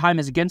tiger. Time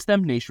is against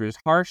them, nature is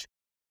harsh,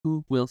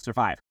 Who Will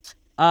Survive?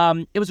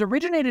 It was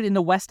originated in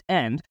the West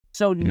End,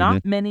 so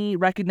not many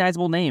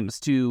recognizable names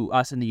to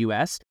us in the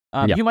U.S.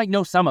 You might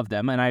know some of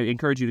them, and I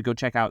encourage you to go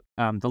check out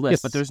the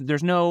list. But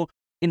there's no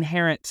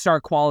inherent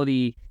star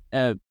quality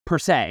per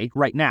se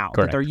right now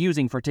that they're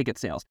using for ticket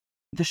sales.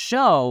 The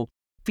show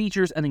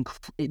features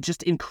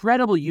just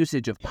incredible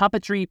usage of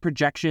puppetry,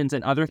 projections,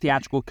 and other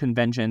theatrical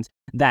conventions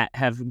that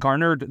have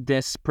garnered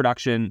this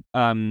production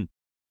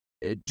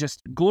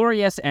just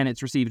glorious, and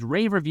it's received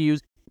rave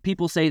reviews.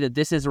 People say that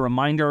this is a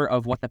reminder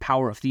of what the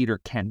power of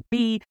theater can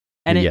be,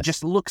 and it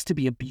just looks to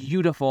be a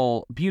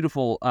beautiful,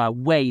 beautiful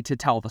way to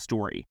tell the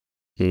story.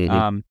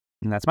 And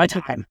that's my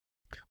time.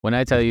 When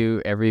I tell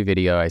you every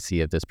video I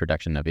see of this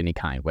production of any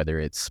kind, whether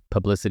it's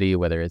publicity,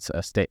 whether it's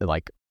a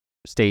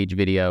stage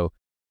video,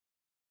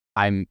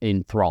 I'm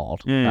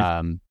enthralled.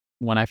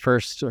 When I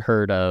first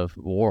heard of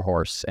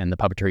Warhorse and the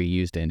puppetry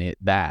used in it,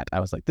 I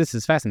was like, this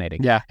is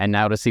fascinating. Yeah. And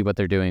now to see what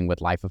they're doing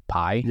with Life of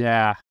Pi.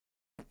 Yeah.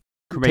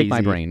 Crazy. Take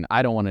my brain.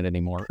 I don't want it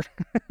anymore.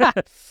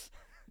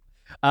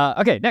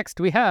 Okay, next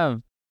we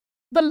have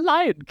The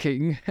Lion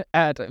King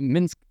at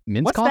Minsk.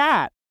 What's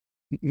that?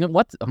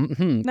 What?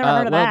 Never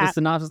heard of that. The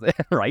synopsis,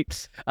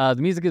 right? The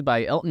music is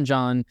by Elton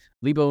John,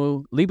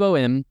 Lebo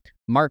M,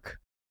 Mark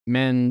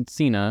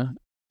Mancina,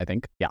 I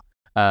think.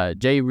 Yeah.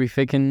 Jay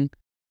Rifkin,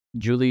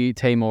 Julie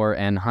Taymor,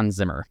 and Hans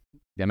Zimmer.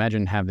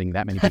 Imagine having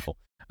that many people.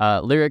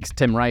 Lyrics,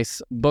 Tim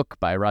Rice. Book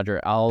by Roger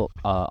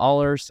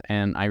Allers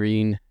and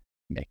Irene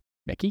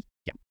Becky.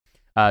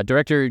 Yeah.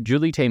 Director,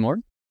 Julie Taymor.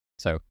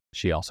 So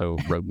she also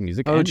wrote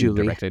music and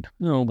Julie. Directed.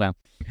 Oh, well.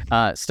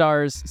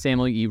 Stars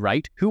Samuel E.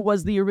 Wright, who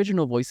was the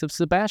original voice of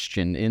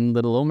Sebastian in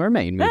Little Old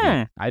Mermaid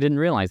movie. I didn't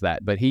realize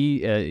that, but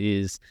he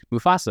is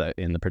Mufasa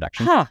in the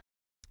production.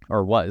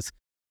 Or was.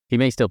 He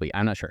may still be.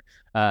 I'm not sure.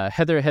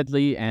 Heather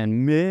Headley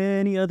and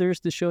many others.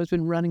 The show has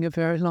been running a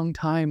very long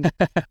time.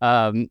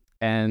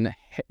 And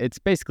it's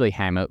basically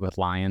Hamlet with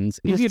lions.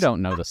 If you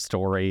don't know the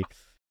story,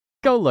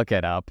 go look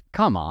it up.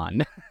 Come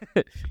on.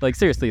 Like,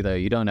 seriously, though,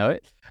 you don't know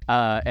it.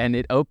 And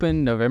it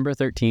opened November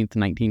 13th,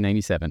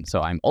 1997.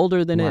 So I'm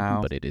older than it,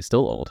 but it is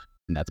still old.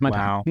 And that's my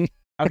time.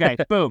 Okay,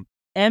 boom.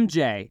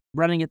 MJ,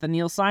 running at the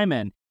Neil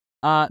Simon.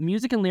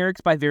 Music and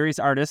lyrics by various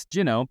artists,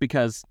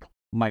 because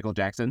Michael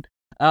Jackson.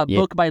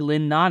 Book by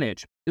Lynn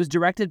Nottage. It was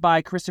directed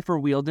by Christopher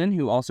Wheeldon,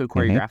 who also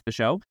choreographed the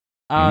show.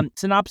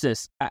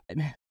 Synopsis.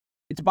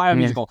 It's a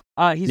biomusical.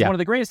 He's one of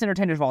the greatest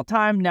entertainers of all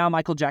time. Now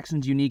Michael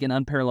Jackson's unique and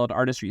unparalleled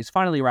artistry has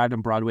finally arrived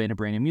on Broadway in a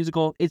brand new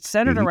musical. It's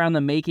centered around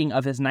the making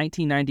of his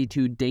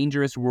 1992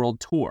 Dangerous World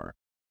Tour.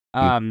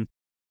 And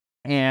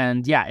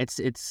yeah,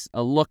 it's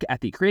a look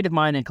at the creative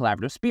mind and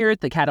collaborative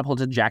spirit that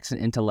catapulted Jackson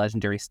into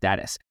legendary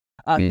status.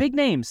 Big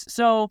names.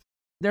 So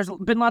there's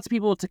been lots of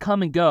people to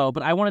come and go,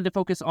 but I wanted to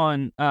focus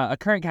on a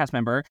current cast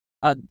member.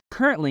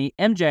 Currently,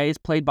 MJ is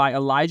played by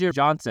Elijah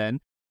Johnson.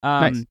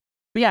 Nice.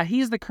 But yeah,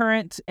 he's the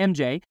current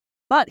MJ.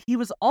 But he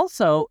was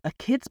also a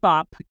Kids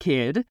Bop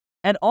kid,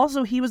 and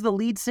also he was the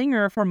lead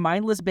singer for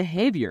Mindless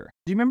Behavior.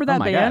 Do you remember that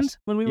band gosh.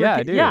 when we were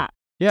I do. Yeah.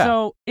 Yeah.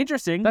 So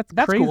interesting. That's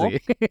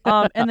crazy.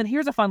 Cool. And then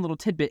here's a fun little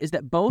tidbit: is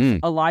that both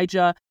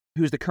Elijah,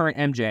 who's the current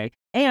MJ,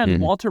 and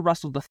Walter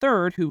Russell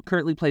III, who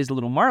currently plays the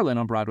little Marlin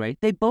on Broadway,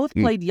 they both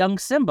played young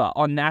Simba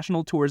on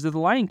national tours of The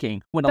Lion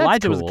King when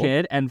Elijah was a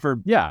kid, and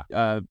for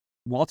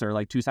Walter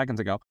like 2 seconds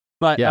ago.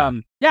 But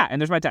and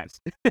there's my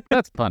times.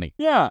 That's funny.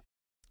 Yeah.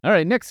 All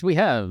right, next we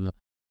have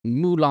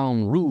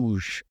Moulin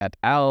Rouge at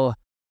Al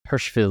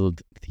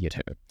Hirschfeld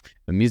Theater.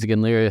 The music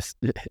and lyrics.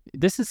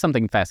 This is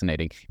something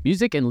fascinating.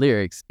 Music and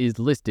lyrics is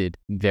listed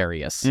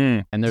various,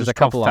 and there's a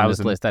couple on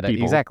this list that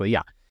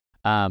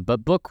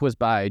but book was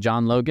by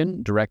John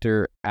Logan,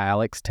 director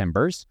Alex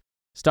Timbers.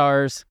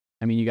 Stars,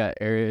 you got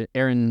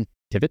Aaron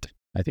Tveit,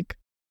 I think.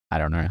 I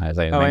don't know how to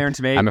say his name. Aaron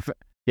Tveit.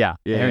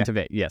 Aaron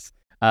Tveit, yes.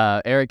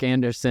 Eric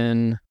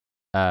Anderson,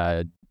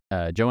 Joanna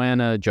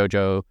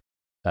Jojo,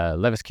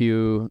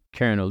 Levesque,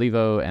 Karen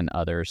Olivo, and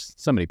others.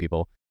 So many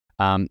people.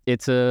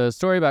 It's a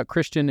story about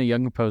Christian, a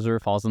young composer,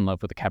 falls in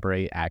love with a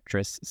cabaret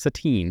actress,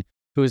 Satine,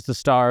 who is the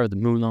star of the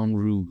Moulin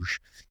Rouge.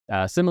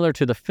 Similar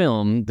to the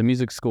film, the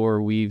music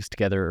score weaves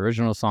together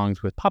original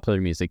songs with popular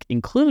music,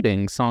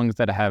 including songs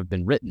that have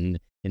been written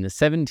in the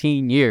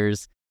 17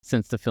 years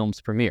since the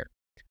film's premiere.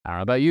 I don't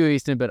know about you,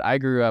 Easton, but I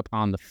grew up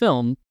on the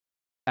film,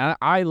 and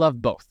I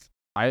love both.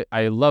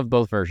 I love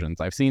both versions.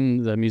 I've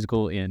seen the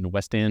musical in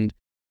West End,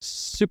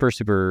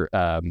 super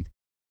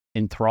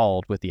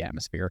enthralled with the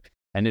atmosphere,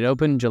 and it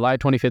opened July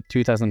 25th,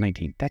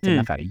 2019. That's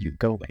enough out of you.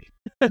 Go away.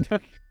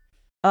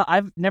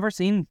 I've never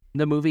seen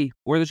the movie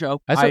or the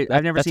show.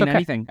 I've never seen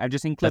anything. I've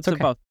just seen clips of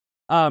both.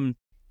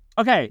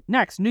 Okay,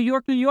 next, New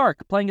York,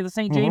 playing at the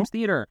St. James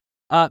Theater.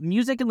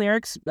 Music and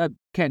lyrics,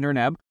 Kantner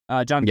Neb,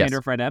 John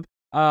Kander, Fred Neb.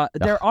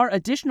 There are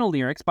additional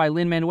lyrics by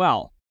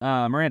Lin-Manuel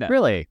Miranda.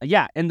 Really?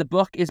 Yeah, and the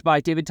book is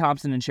by David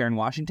Thompson and Sharon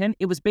Washington.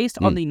 It was based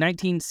on the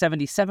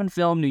 1977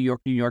 film New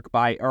York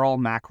by Earl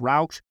Mac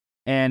Rauch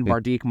and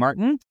Vardique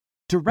Martin.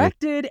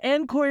 Directed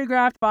and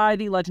choreographed by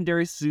the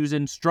legendary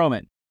Susan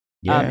Stroman.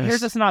 Yes.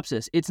 Here's a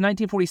synopsis. It's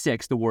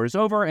 1946. The war is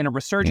over, and a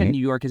resurgent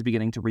New York is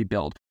beginning to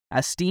rebuild.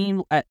 As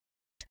steam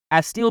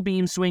As steel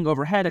beams swing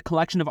overhead, a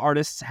collection of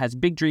artists has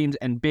big dreams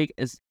and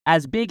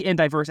as big and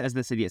diverse as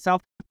the city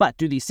itself. But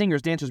do these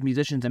singers, dancers,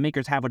 musicians, and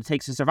makers have what it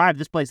takes to survive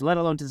this place, let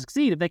alone to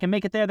succeed? If they can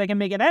make it there, they can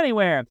make it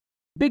anywhere.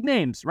 Big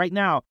names right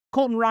now: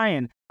 Colton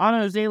Ryan,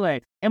 Anna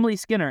Ozele, Emily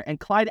Skinner, and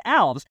Clyde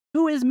Alves,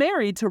 who is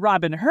married to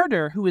Robin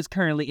Herder, who is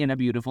currently in A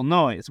Beautiful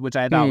Noise, which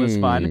I thought was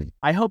fun.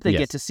 I hope they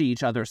get to see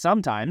each other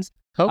sometimes.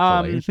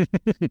 Hopefully.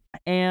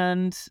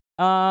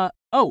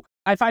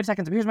 I have 5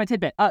 seconds. Here's my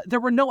tidbit.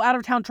 There were no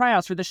out-of-town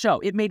tryouts for the show.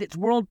 It made its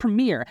world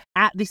premiere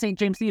at the St.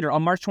 James Theater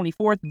on March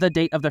 24th, the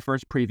date of the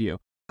first preview.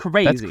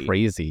 Crazy. That's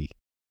crazy.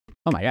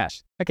 Oh my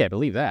gosh. I can't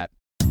believe that.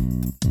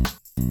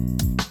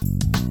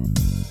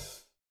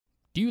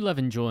 Do you love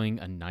enjoying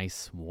a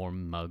nice,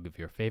 warm mug of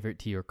your favorite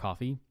tea or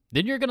coffee?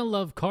 Then you're going to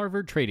love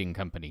Carver Trading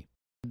Company.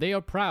 They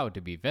are proud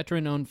to be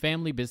veteran-owned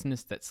family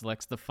business that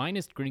selects the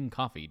finest green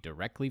coffee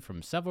directly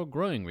from several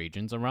growing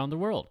regions around the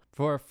world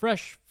for a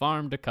fresh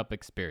farm-to-cup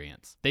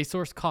experience. They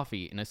source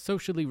coffee in a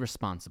socially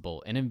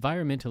responsible and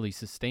environmentally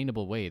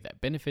sustainable way that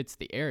benefits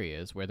the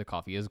areas where the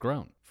coffee is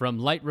grown. From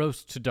light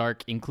roast to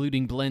dark,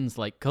 including blends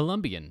like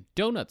Colombian,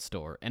 Donut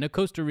Store, and a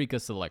Costa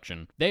Rica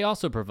selection, they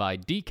also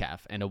provide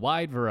decaf and a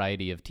wide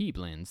variety of tea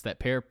blends that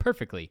pair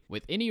perfectly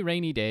with any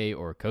rainy day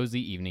or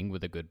cozy evening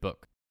with a good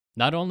book.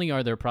 Not only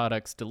are their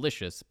products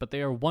delicious, but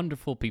they are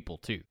wonderful people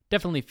too.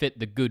 Definitely fit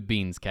the good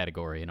beans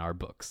category in our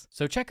books.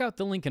 So check out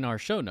the link in our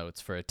show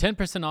notes for a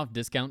 10% off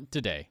discount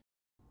today.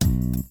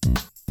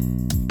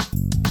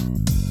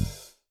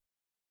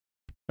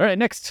 All right,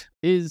 next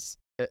is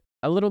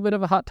a little bit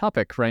of a hot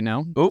topic right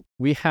now. Oh.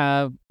 We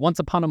have Once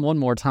Upon a One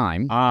More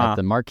Time at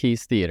the Marquis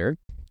Theater.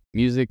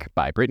 Music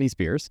by Britney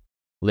Spears.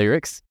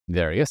 Lyrics,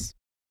 various.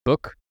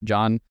 Book,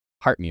 John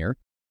Hartmere.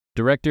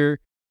 Director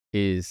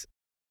is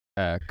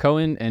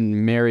Cohen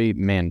and Mary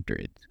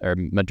Madrid.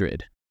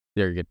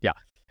 Very good.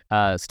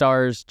 Yeah.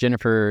 Stars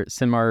Jennifer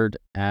Simard,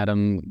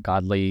 Adam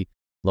Godley,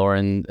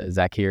 Lauren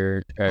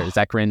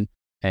Zachrin,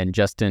 and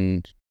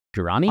Justin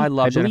Girani. I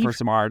love Jennifer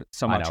Simard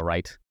so much. I know,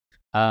 right?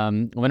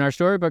 When our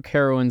storybook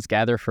heroines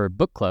gather for a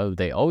book club,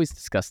 they always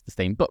discuss the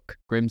same book,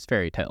 Grimm's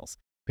Fairy Tales,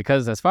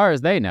 because as far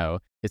as they know,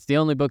 it's the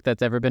only book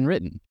that's ever been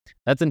written.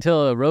 That's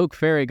until a rogue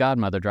fairy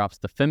godmother drops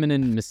the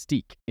feminine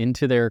mystique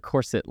into their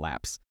corset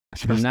laps.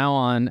 From now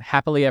on,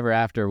 happily ever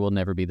after will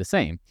never be the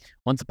same.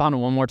 Once Upon a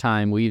One More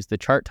Time weaves the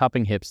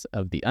chart-topping hips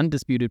of the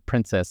undisputed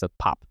princess of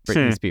pop,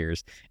 Britney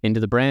Spears, into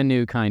the brand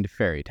new kind of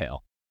fairy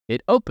tale.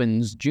 It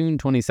opens June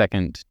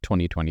 22nd,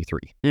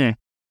 2023. Yeah,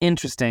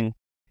 interesting.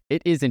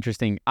 It is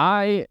interesting.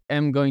 I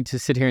am going to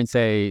sit here and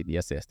say,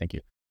 yes, thank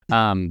you,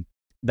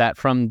 that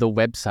from the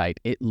website,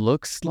 it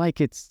looks like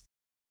it's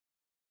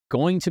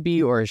going to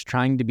be or is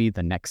trying to be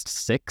the next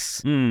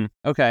Six,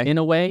 okay, in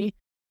a way.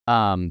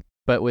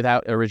 But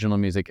without original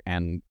music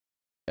and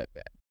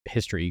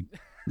history,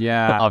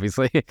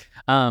 obviously.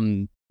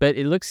 But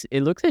it looks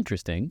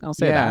interesting. I'll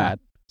say that.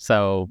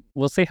 So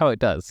we'll see how it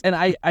does. And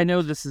I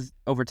know this is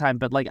over time,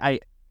 but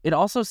it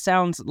also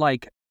sounds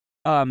like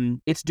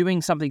it's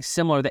doing something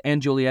similar that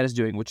Anne Juliet is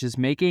doing, which is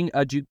making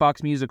a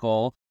jukebox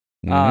musical,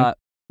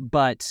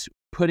 but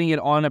putting it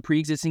on a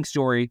pre-existing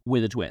story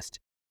with a twist.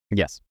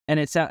 Yes. And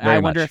I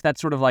wonder if that's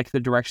sort of like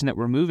the direction that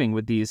we're moving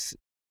with these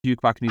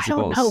jukebox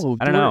musicals.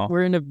 I don't know.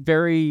 We're in a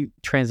very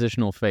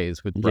transitional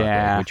phase with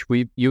Broadway,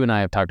 which you and I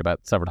have talked about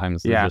several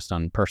times just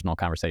on personal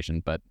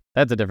conversation, but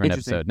that's a different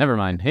episode. Never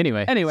mind.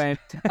 Anyway,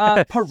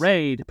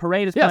 Parade.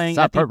 Parade is playing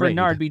at the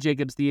Bernard B.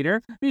 Jacobs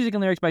Theater. Music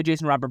and lyrics by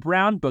Jason Robert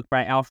Brown, book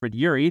by Alfred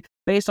Urey,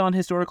 based on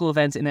historical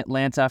events in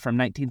Atlanta from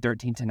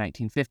 1913 to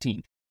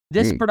 1915.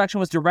 This production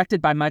was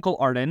directed by Michael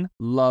Arden.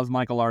 Love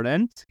Michael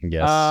Arden.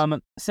 Yes.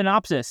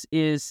 Synopsis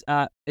is,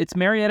 it's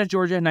Marietta,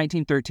 Georgia,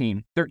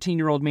 1913.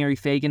 13-year-old Mary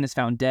Fagan is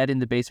found dead in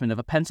the basement of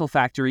a pencil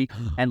factory,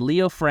 and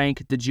Leo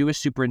Frank, the Jewish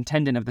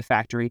superintendent of the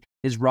factory,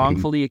 is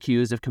wrongfully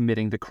accused of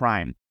committing the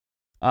crime.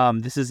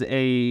 This is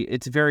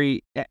it's a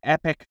very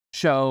epic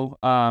show.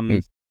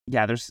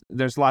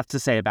 There's lots to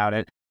say about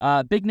it.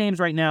 Big names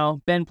right now: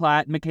 Ben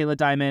Platt, Michaela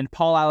Diamond,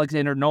 Paul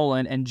Alexander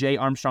Nolan, and J.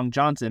 Armstrong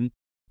Johnson.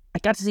 I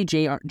got to see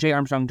J.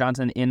 Armstrong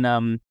Johnson in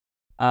the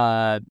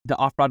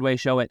off-Broadway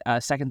show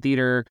at Second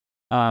Theater,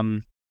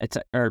 at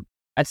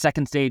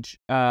Second Stage.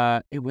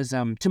 It was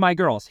To My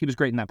Girls. He was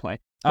great in that play.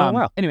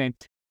 Wow. Anyway,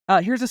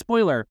 here's a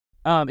spoiler.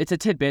 It's a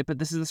tidbit, but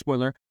this is a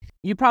spoiler.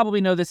 You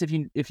probably know this if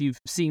you've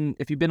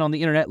been on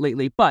the internet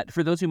lately. But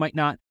for those who might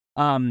not,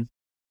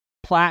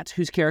 Platt,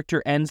 whose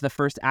character ends the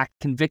first act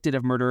convicted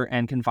of murder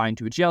and confined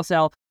to a jail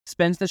cell,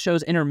 spends the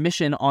show's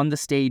intermission on the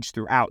stage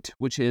throughout,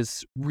 which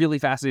is really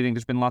fascinating.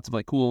 There's been lots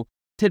of cool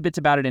tidbits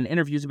about it and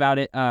interviews about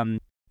it.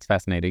 It's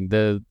fascinating.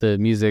 The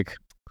music,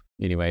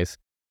 anyways.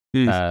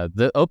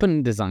 The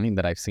open design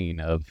that I've seen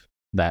of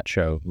that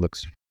show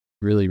looks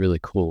really, really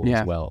cool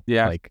as well.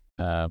 Yeah.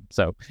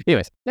 So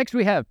anyways, next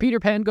we have Peter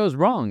Pan Goes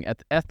Wrong at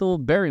the Ethel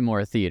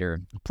Barrymore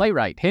Theater.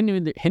 Playwright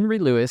Henry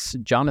Lewis,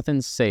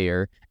 Jonathan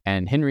Sayer,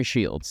 and Henry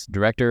Shields.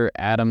 Director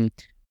Adam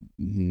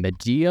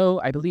Medio,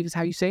 I believe is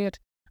how you say it.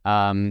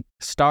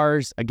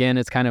 Stars, again,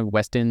 it's kind of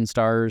West End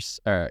stars.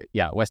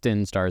 West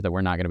End stars that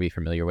we're not going to be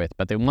familiar with.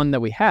 But the one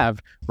that we have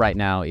right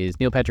now is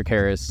Neil Patrick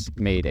Harris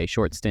made a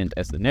short stint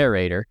as the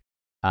narrator.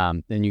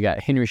 Then you got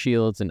Henry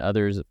Shields and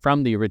others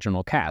from the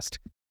original cast.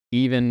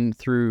 Even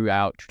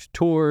throughout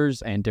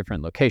tours and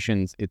different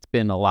locations, it's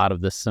been a lot of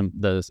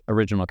the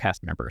original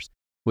cast members,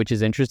 which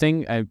is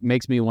interesting. It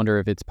makes me wonder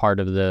if it's part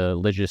of the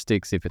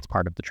logistics, if it's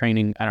part of the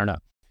training. I don't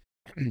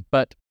know.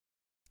 But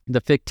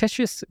the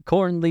fictitious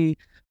Cornley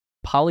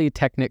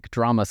Polytechnic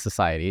Drama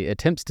Society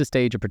attempts to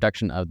stage a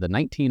production of the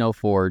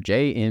 1904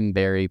 J.M.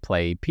 Barrie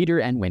play Peter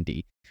and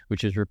Wendy,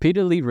 which is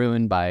repeatedly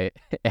ruined by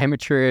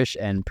amateurish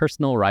and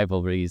personal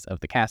rivalries of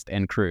the cast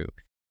and crew.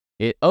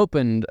 It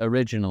opened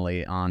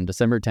originally on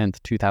December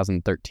 10th,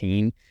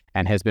 2013,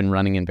 and has been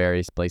running in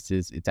various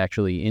places. It's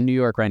actually in New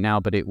York right now,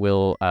 but it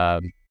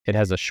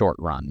has a short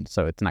run,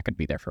 so it's not going to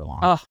be there for long.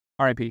 Oh,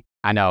 R.I.P.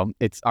 I know,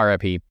 it's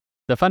R.I.P.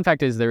 The fun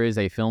fact is there is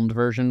a filmed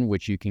version,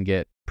 which you can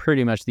get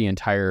pretty much the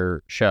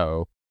entire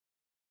show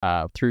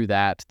through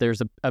that.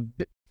 There's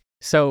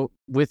so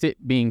with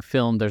it being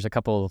filmed, there's a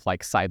couple of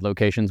like side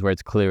locations where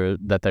it's clear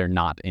that they're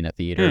not in a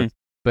theater.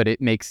 But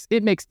it makes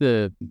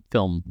the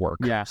film work.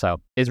 Yeah.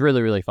 So it's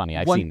really, really funny.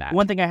 I've seen that.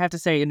 One thing I have to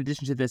say in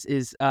addition to this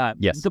is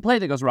The Play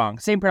That Goes Wrong.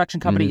 Same production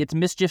company. It's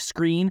Mischief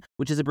Screen,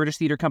 which is a British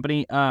theater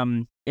company.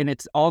 And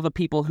it's all the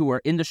people who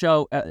are in the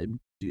show,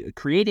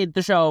 created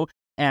the show.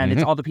 And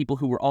it's all the people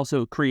who were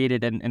also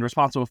created and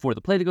responsible for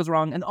The Play That Goes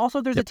Wrong. And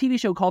also there's a TV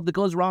show called The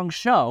Goes Wrong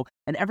Show.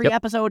 And every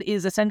episode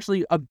is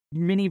essentially a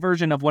mini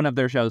version of one of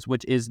their shows,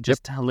 which is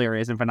just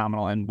hilarious and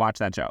phenomenal. And watch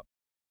that show.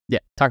 Yeah,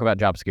 talk about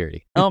job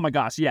security. Oh my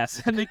gosh,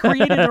 yes. And they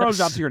created their own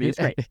job security. It's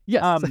great.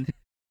 Yes.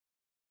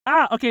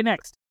 Okay,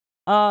 next.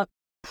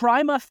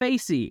 Prima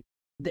facie.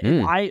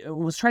 I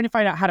was trying to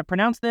find out how to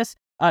pronounce this.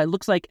 It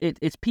looks like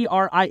it's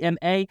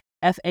Primafacie.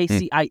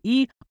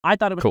 I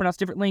thought it was pronounced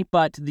differently,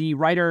 but the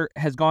writer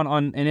has gone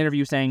on an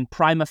interview saying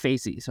prima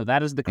facie. So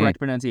that is the correct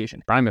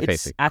pronunciation. Prima it's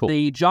facie. At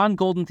the John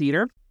Golden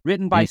Theater,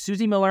 written by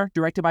Susie Miller,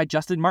 directed by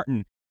Justin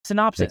Martin.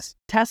 Synopsis. Yes.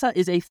 Tessa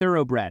is a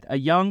thoroughbred, a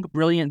young,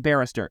 brilliant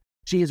barrister.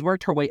 She has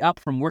worked her way up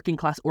from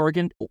working-class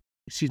origins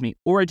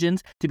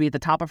to be at the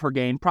top of her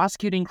game,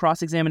 prosecuting,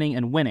 cross-examining,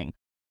 and winning.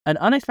 An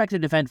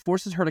unexpected event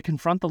forces her to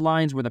confront the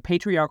lines where the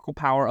patriarchal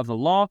power of the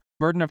law,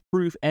 burden of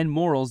proof, and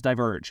morals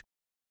diverge.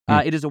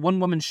 It is a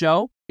one-woman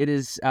show. It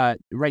is,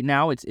 right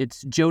now, it's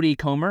Jodie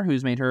Comer,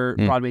 who's made her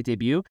Broadway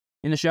debut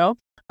in the show.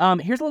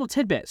 Here's a little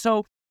tidbit.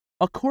 So,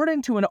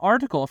 according to an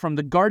article from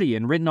The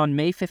Guardian written on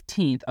May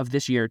 15th of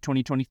this year,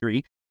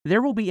 2023, there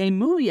will be a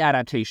movie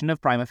adaptation of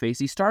Prima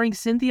Facie starring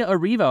Cynthia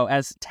Erivo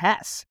as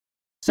Tess.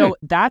 So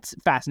that's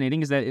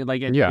fascinating, is that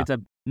it's a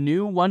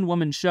new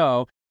one-woman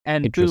show,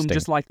 and boom,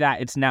 just like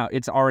that,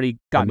 it's already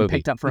gotten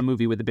picked up for a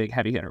movie with a big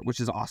heavy hitter, which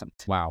is awesome.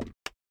 Wow.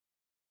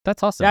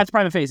 That's awesome. That's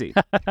Prima Facie.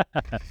 All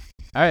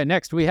right,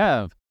 next we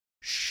have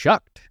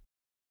Shucked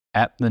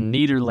at the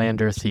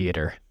Nederlander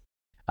Theater.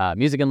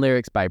 Music and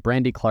lyrics by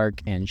Brandy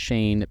Clark and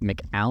Shane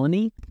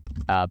McAlhenney.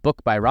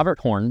 Book by Robert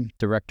Horn,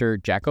 director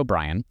Jack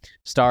O'Brien.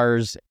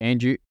 Stars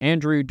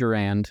Andrew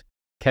Durand,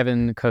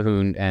 Kevin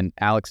Cahoon, and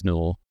Alex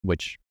Newell,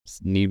 which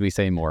need we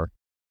say more?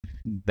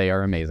 They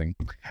are amazing.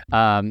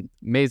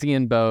 Maisie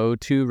and Beau,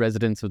 two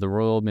residents of the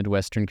rural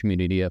Midwestern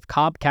community of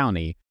Cobb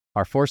County,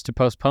 are forced to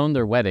postpone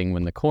their wedding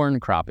when the corn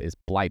crop is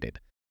blighted.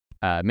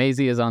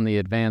 Maisie is on the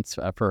advance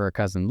for her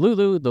cousin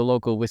Lulu, the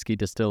local whiskey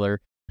distiller,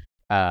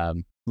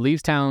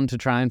 leaves town to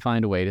try and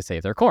find a way to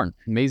save their corn.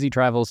 Maisie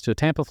travels to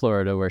Tampa,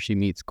 Florida, where she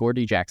meets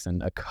Gordy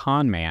Jackson, a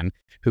con man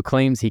who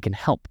claims he can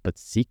help, but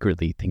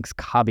secretly thinks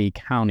Cobb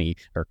County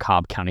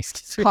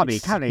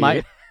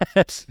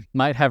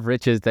might have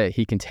riches that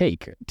he can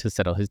take to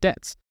settle his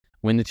debts.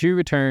 When the two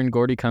return,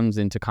 Gordy comes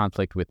into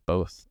conflict with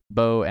both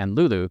Beau and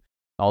Lulu,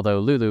 although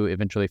Lulu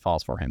eventually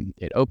falls for him.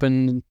 It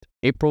opened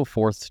April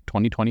 4th,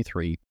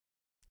 2023.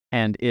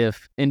 And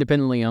if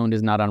independently owned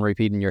is not on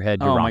repeat in your head,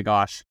 you're wrong. Oh my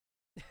gosh.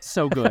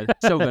 So good.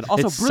 So good.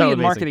 Also, It's brilliant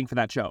so marketing for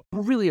that show.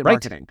 Brilliant Right?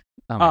 marketing.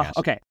 Oh my gosh.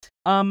 Okay.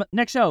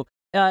 Next show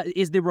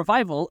is the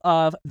revival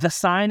of The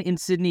Sign in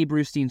Sidney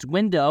Brewstein's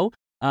Window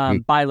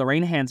by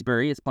Lorraine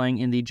Hansberry. It's playing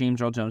in the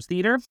James Earl Jones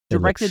Theater,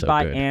 directed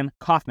by Anne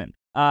Kaufman.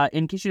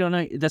 In case you don't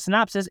know, the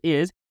synopsis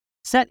is,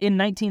 set in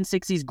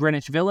 1960s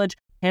Greenwich Village,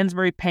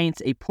 Hansberry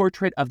paints a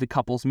portrait of the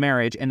couple's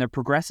marriage and their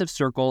progressive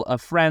circle of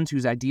friends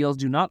whose ideals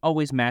do not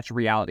always match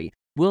reality.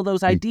 Will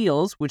those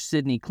ideals, which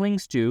Sidney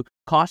clings to,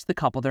 cost the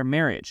couple their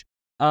marriage?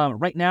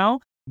 Right now,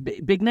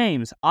 big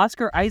names: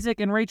 Oscar Isaac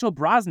and Rachel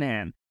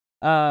Brosnan.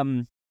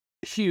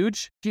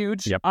 Huge.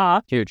 Yep.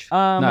 Huge.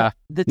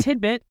 The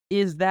tidbit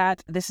is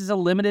that this is a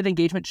limited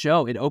engagement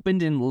show. It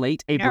opened in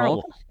late April.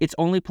 Terrible. It's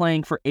only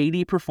playing for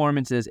 80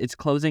 performances. It's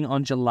closing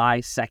on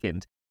July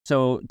 2nd.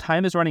 So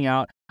time is running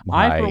out.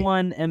 Why? I, for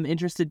one, am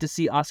interested to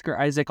see Oscar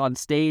Isaac on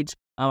stage.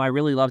 I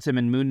really loved him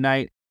in Moon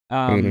Knight.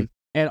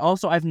 And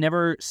also, I've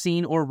never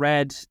seen or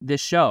read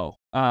this show.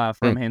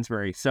 from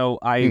Hansberry. So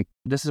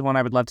this is one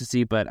I would love to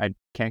see, but I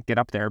can't get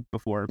up there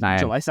before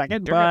July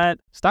 2nd. But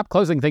stop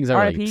closing things early.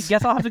 R.I.P.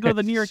 Guess I'll have to go to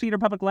the New York Theater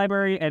Public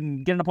Library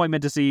and get an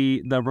appointment to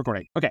see the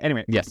recording. Okay,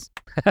 anyway. Yes.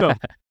 Boom.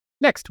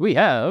 Next, we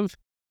have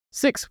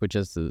 6, which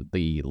is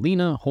the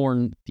Lena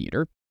Horne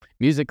Theater.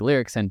 Music,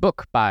 lyrics, and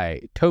book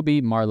by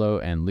Toby Marlowe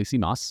and Lucy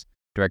Moss.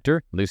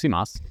 Director, Lucy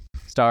Moss.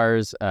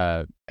 Stars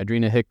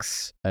Adrena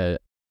Hicks,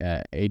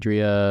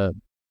 Adria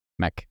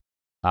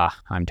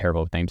I'm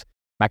terrible with names.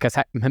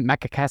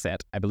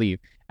 Maccacassette, I believe.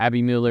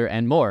 Abby Mueller,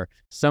 and more.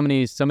 So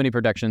many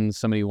productions,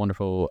 so many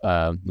wonderful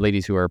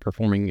ladies who are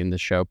performing in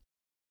this show.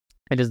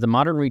 It is the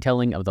modern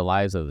retelling of the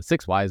lives of the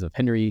 6 wives of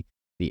Henry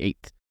VIII,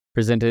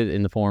 presented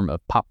in the form of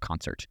pop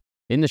concert.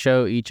 In the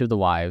show, each of the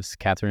wives,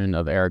 Catherine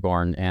of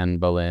Aragon, Anne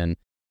Boleyn,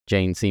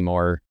 Jane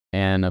Seymour,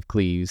 Anne of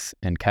Cleves,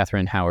 and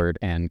Catherine Howard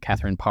and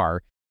Catherine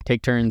Parr,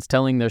 take turns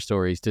telling their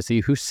stories to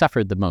see who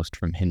suffered the most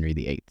from Henry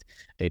VIII.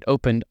 It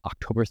opened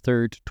October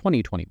 3rd,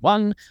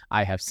 2021.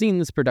 I have seen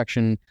this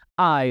production.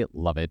 I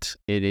love it.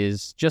 It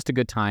is just a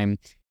good time.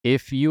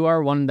 If you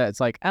are one that's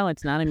like, oh,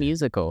 it's not a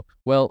musical,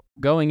 well,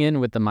 going in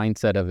with the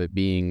mindset of it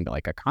being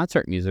like a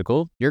concert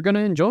musical, you're going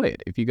to enjoy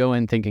it. If you go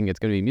in thinking it's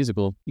going to be a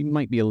musical, you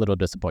might be a little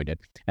disappointed.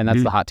 And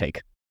that's the hot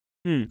take.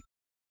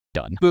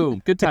 Done.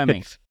 Boom. Good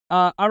timing.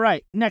 All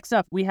right. Next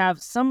up, we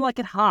have Some Like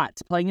It Hot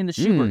playing in the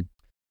Schubert.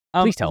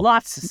 Please tell.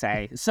 Lots to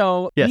say.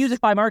 So, music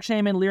by Mark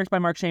Shaman, lyrics by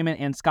Mark Shaman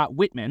and Scott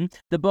Whitman.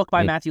 The book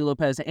by Matthew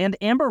Lopez and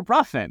Amber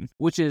Ruffin,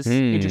 which is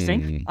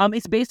interesting.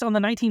 It's based on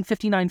the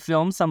 1959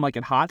 film Some Like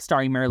It Hot,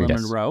 starring Marilyn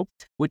Monroe,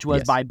 which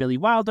was by Billy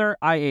Wilder,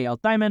 I.A.L.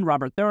 Diamond,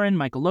 Robert Thurin,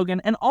 Michael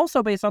Logan, and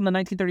also based on the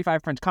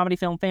 1935 French comedy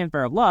film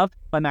Fanfare of Love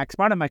by Max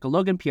Barnett, Michael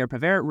Logan, Pierre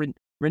Pavert,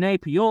 Renee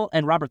Puyol,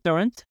 and Robert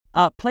Thurin.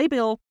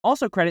 Playbill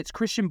also credits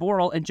Christian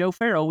Borle and Joe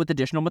Farrell with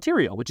additional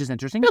material, which is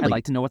interesting. Really? I'd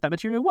like to know what that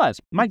material was.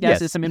 My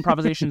guess is some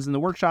improvisations in the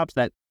workshops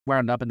that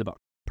wound up in the book.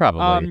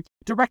 Probably.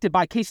 Directed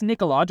by Casey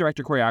Nicolau,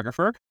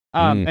 director-choreographer,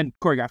 and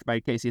choreographed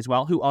by Casey as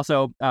well, who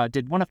also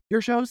did one of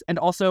your shows and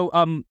also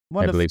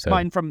one of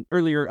mine from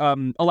earlier,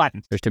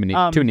 Aladdin. There's too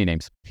many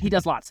names. He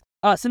does lots.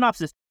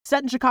 Synopsis.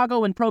 Set in Chicago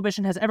when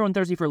Prohibition has everyone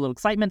thirsty for a little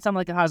excitement, Some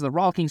Like It Hot is the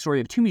rollicking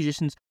story of 2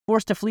 musicians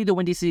forced to flee the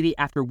Windy City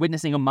after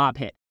witnessing a mob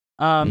hit.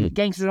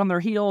 Gangsters on their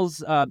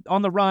heels,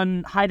 on the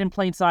run, hide in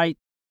plain sight,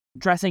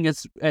 dressing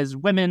as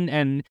women,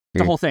 and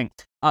the whole thing.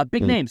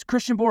 Big names: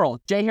 Christian Borle,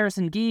 J.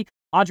 Harrison Gee,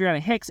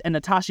 Adriana Hicks, and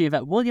Natasha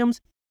Yvette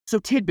Williams. So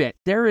tidbit,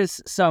 there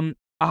is some.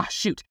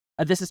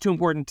 This is too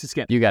important to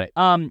skip. You got it.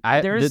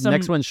 The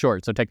next one's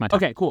short, so take my time.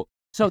 Okay, cool.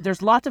 So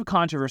there's lots of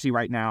controversy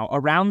right now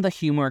around the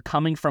humor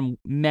coming from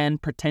men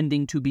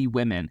pretending to be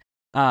women.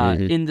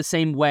 In the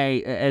same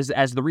way as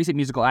the recent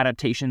musical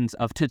adaptations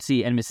of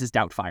Tootsie and Mrs.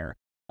 Doubtfire.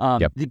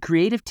 The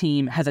creative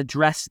team has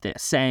addressed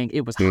this, saying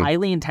it was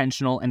highly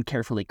intentional and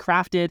carefully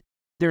crafted.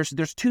 There's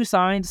 2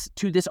 sides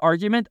to this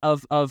argument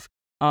of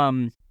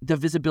the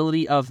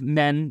visibility of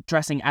men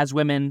dressing as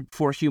women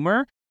for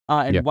humor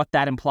and what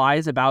that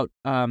implies about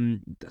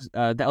the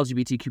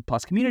LGBTQ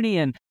plus community.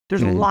 And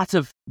there's lots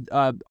of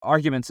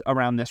arguments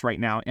around this right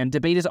now, and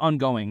debate is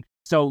ongoing.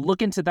 So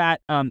look into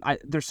that.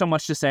 There's so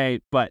much to say,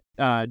 but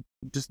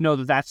just know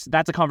that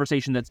that's a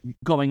conversation that's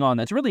going on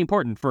that's really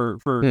important for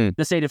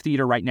the state of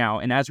theater right now.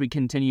 And as we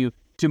continue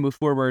to move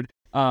forward,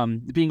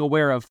 being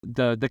aware of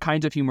the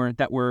kinds of humor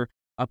that we're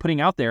putting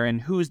out there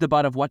and who's the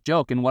butt of what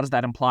joke and what does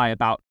that imply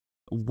about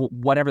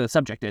whatever the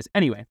subject is.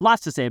 Anyway,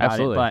 lots to say about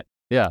it, but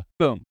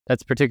boom.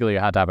 That's particularly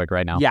a hot topic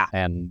right now. Yeah.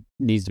 And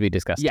needs to be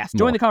discussed. Yes,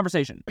 join the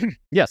conversation.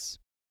 Yes.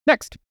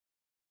 Next.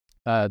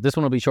 This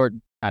one will be short.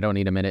 I don't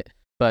need a minute.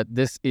 But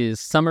this is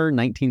Summer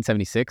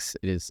 1976.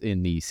 It is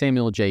in the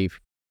Samuel J.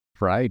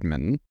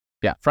 Friedman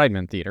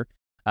Theater.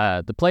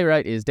 The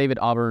playwright is David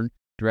Auburn,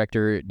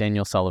 director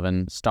Daniel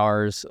Sullivan,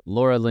 stars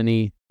Laura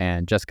Linney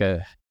and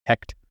Jessica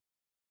Hecht.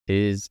 It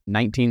is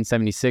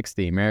 1976,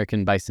 the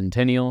American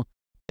bicentennial.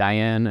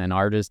 Diane, an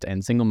artist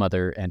and single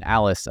mother, and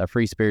Alice, a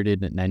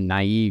free-spirited and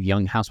naive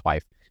young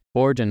housewife,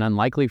 forge an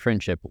unlikely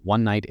friendship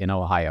one night in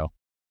Ohio.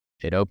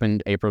 It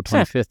opened April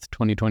 25th,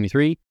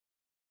 2023.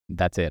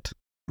 That's it.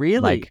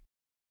 Really?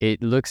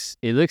 It looks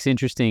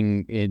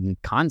interesting in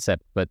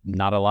concept, but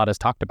not a lot is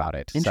talked about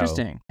it.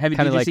 Interesting. Did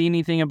you see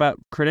anything about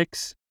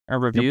critics or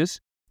reviews?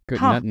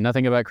 Nope.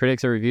 Nothing about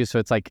critics or reviews, so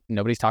it's like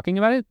nobody's talking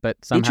about it, but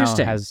somehow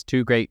it has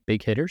 2 great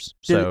big hitters.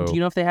 Do you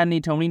know if they had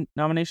any Tony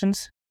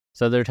nominations?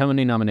 So their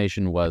Tony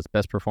nomination was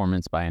Best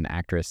Performance by an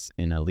Actress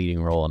in a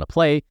Leading Role in a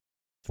Play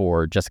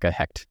for Jessica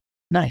Hecht.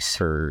 Nice.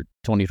 For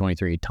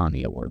 2023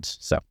 Tony Awards.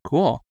 So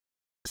cool.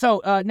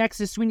 So next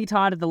is Sweeney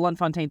Todd at the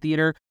Luntfontein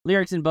Theater.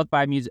 Lyrics and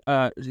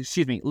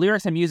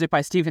music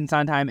by Stephen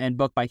Sondheim and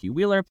book by Hugh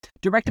Wheeler.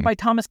 Directed by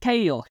Thomas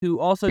Kail, who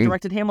also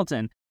directed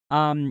Hamilton.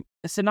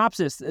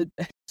 Synopsis: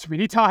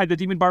 Sweeney Todd, the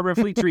demon barber of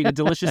Fleet Street, a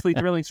deliciously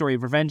thrilling story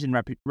of revenge and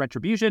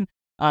retribution.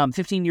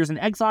 15 years in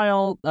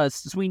exile,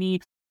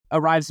 Sweeney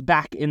arrives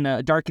back in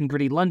dark and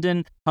gritty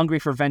London, hungry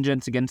for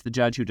vengeance against the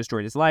judge who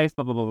destroyed his life.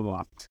 Blah blah blah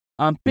blah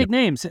blah. Big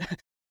names.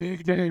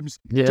 Big names.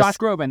 Yes. Josh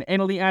Groban,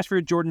 Annalee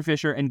Ashford, Jordan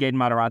Fisher, and Gaten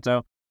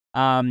Moderato.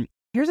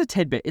 Here's a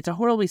tidbit. It's a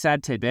horribly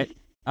sad tidbit.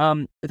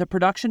 The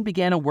production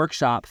began a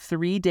workshop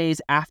 3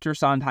 days after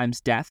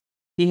Sondheim's death.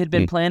 He had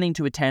been planning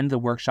to attend the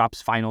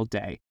workshop's final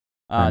day.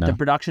 The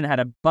production had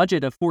a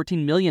budget of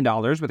 $14 million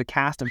with a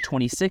cast of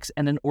 26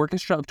 and an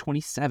orchestra of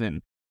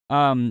 27,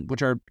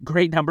 which are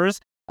great numbers.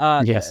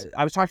 Yes.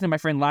 I was talking to my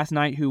friend last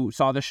night who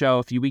saw the show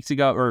a few weeks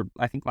ago, or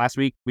I think last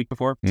week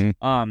before.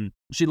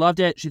 She loved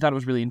it. She thought it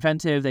was really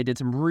inventive. They did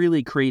some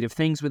really creative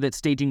things with it,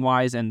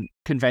 staging-wise and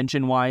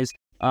convention-wise.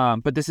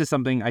 But this is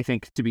something I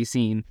think to be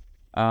seen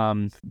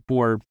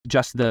for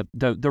just the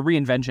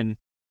reinvention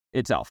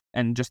itself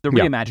and just the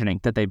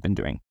reimagining that they've been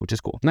doing, which is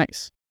cool.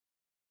 Nice.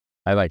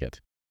 I like it.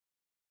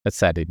 That's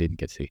sad they didn't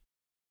get to see.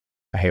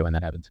 I hate when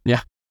that happens.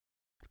 Yeah.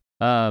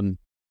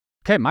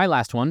 Okay, my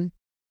last one.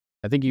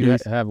 I think you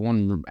have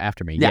one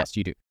after me. Yeah. Yes,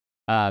 you do.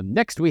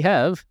 Next, we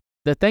have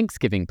the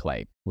Thanksgiving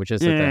play, which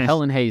is at the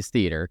Helen Hayes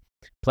Theater.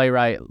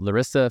 Playwright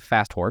Larissa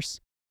Fasthorse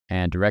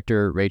and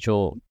director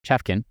Rachel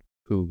Chafkin,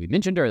 who we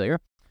mentioned earlier.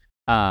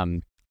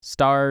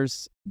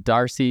 Stars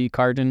Darcy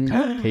Carden,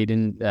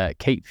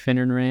 Kate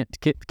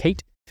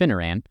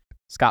Finneran,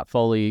 Scott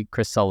Foley,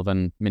 Chris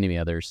Sullivan, many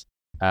others.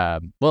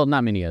 Well,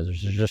 not many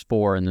others. There's just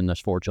 4, and then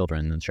there's 4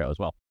 children in the show as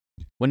well.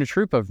 When a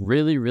troupe of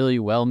really, really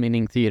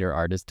well-meaning theater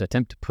artists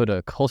attempt to put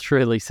a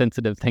culturally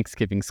sensitive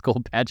Thanksgiving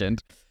school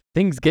pageant,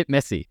 things get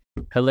messy.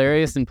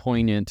 Hilarious and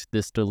poignant,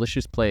 this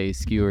delicious play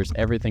skewers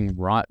everything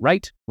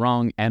right,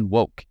 wrong, and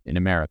woke in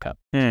America.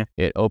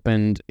 It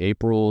opened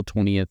April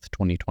 20th,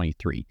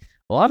 2023.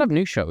 A lot of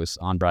new shows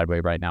on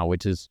Broadway right now,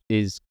 which is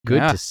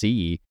good to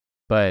see,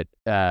 but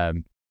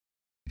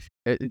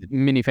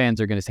many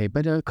fans are going to say,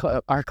 but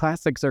our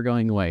classics are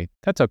going away.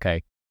 That's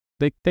okay.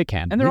 They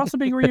can. And they're also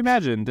being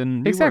reimagined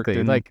and exactly.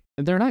 And... Like,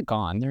 they're not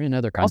gone. They're in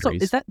other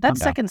countries. Also, that's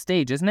second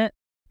stage, isn't it?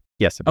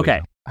 Yes. Okay.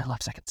 I love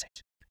second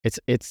stage.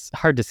 It's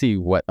hard to see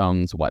what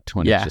owns what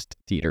when it's just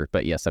theater,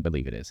 but yes, I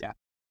believe it is. Yeah.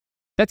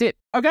 That's it.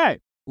 Okay.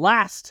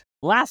 Last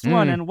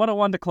one, and what a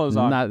one to close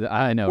on.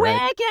 I know,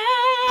 right?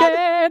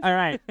 Wicked! All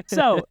right.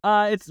 So,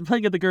 it's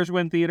playing at the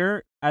Gershwin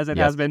Theater, as it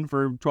has been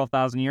for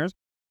 12,000 years.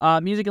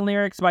 Music and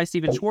lyrics by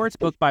Stephen Schwartz,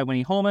 book by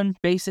Winnie Holman.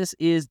 Basis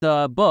is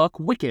the book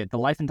Wicked, The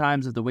Life and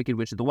Times of the Wicked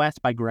Witch of the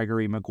West by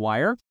Gregory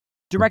Maguire.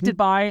 Directed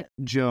by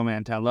Joe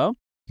Mantello.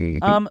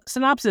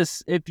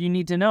 Synopsis, if you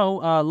need to know,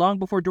 long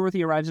before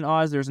Dorothy arrives in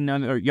Oz, there's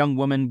another young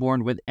woman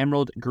born with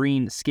emerald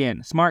green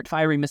skin. Smart,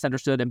 fiery,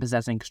 misunderstood, and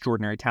possessing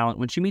extraordinary talent.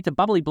 When she meets a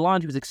bubbly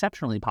blonde who's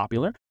exceptionally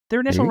popular, their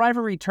initial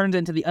rivalry turns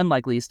into the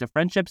unlikeliest of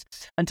friendships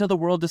until the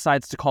world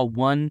decides to call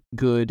one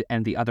good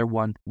and the other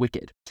one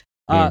wicked.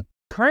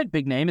 Current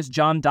big name is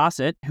John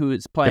Dossett, who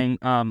is playing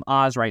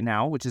Oz right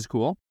now, which is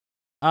cool.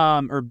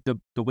 Or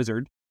the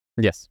wizard.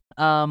 Yes.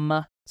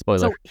 Spoiler.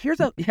 So here's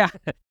a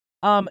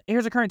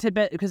current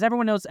tidbit, because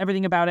everyone knows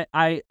everything about it.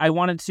 I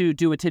wanted to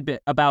do a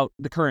tidbit about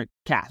the current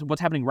cast,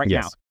 what's happening right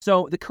now.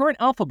 So the current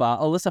Elphaba,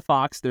 Alyssa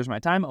Fox, there's my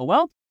time,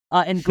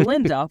 and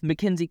Glinda,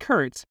 Mackenzie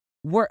Kurtz,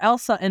 were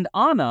Elsa and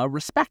Anna,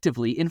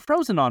 respectively, in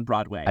Frozen on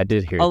Broadway. I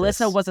did hear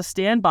Alyssa was a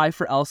standby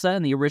for Elsa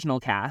in the original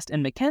cast,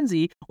 and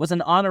Mackenzie was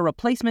an Anna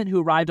replacement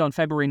who arrived on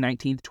February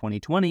 19th,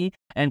 2020,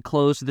 and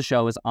closed the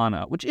show as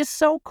Anna, which is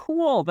so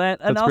cool that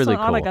Elsa really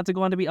and Anna cool. got to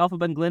go on to be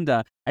Elphaba and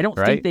Glinda. I don't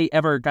think they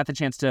ever got the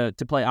chance to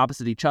play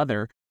opposite each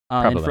other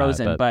in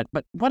Frozen, not,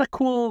 but what a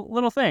cool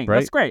little thing. Right?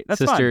 That's great.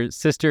 That's fun.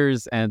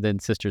 Sisters, and then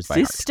sisters by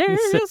heart.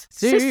 Sisters.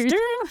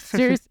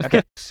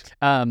 Okay.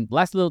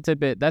 Last little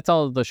tidbit. That's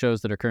all of the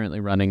shows that are currently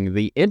running.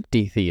 The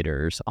empty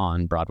theaters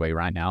on Broadway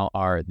right now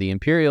are the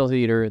Imperial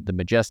Theater, the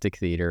Majestic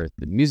Theater,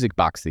 the Music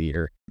Box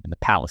Theater, and the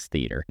Palace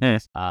Theater.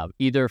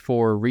 Either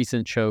for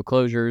recent show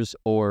closures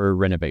or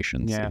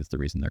renovations is the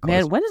reason they're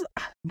closed. Man, when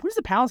is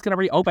the Palace going to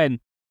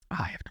reopen?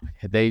 I have no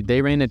idea.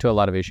 They ran into a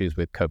lot of issues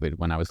with COVID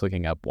when I was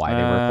looking up why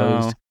they were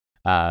closed.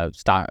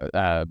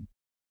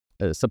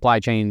 Supply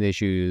chain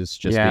issues,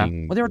 just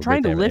being... Well, they were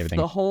trying to lift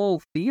the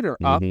whole theater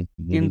up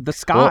in the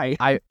sky.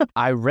 Well,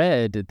 I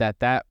read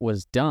that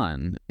was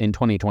done in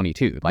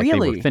 2022. Like,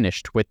 really? They were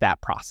finished with that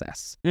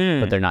process,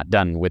 but they're not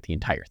done with the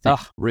entire thing.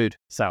 Ugh, rude.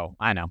 So,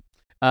 I know.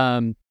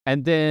 And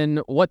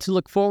then what to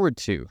look forward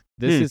to.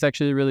 This is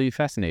actually really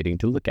fascinating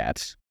to look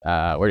at.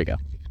 Where'd it go?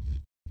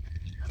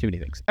 Too many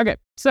things. Okay,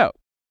 so...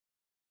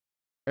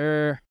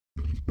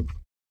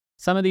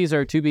 some of these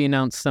are to be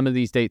announced. Some of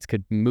these dates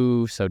could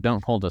move, so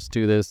don't hold us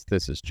to this.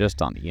 This is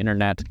just on the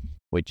internet,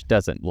 which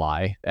doesn't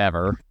lie,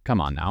 ever.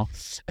 Come on now.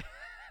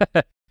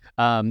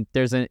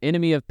 There's an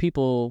Enemy of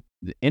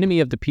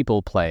the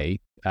People play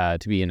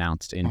to be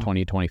announced in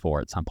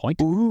 2024 at some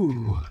point.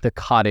 Ooh. The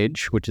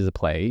Cottage, which is a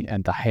play,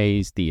 and the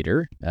Hayes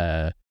Theater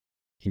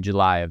in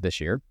July of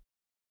this year.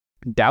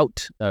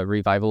 Doubt, a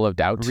revival of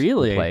Doubt,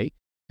 really? Play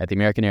at the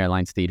American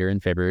Airlines Theater in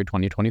February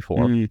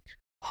 2024.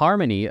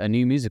 Harmony, a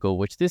new musical,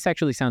 which this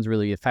actually sounds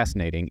really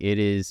fascinating. It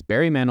is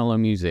Barry Manilow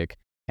music,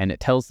 and it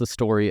tells the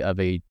story of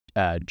a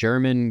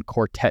German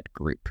quartet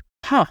group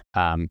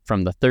from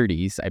the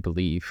 30s, I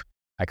believe.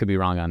 I could be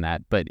wrong on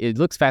that, but it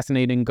looks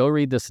fascinating. Go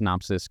read the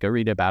synopsis. Go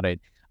read about it.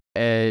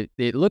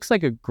 It looks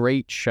like a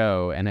great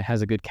show, and it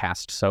has a good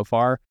cast so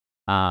far.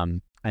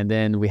 And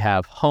then we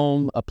have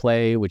Home, a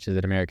play, which is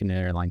at American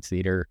Airlines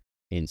Theater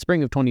in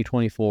spring of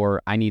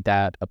 2024. I Need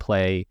That, a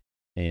play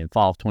in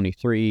fall of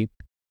 23.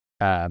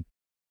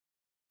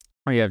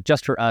 We have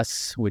Just For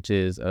Us, which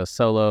is a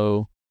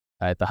solo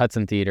at the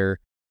Hudson Theater.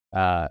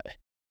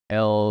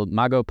 El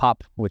Mago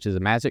Pop, which is a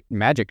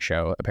magic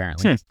show,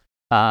 apparently.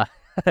 And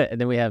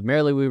then we have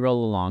Merrily We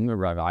Roll Along, a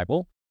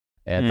revival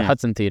at the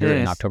Hudson Theater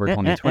in October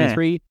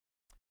 2023.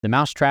 The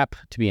Mousetrap,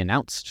 to be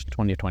announced,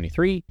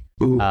 2023.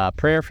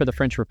 Prayer for the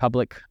French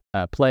Republic,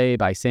 a play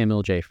by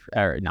Samuel J.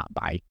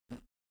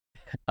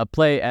 A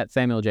play at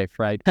Samuel J.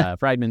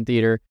 Friedman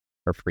Theater,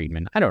 or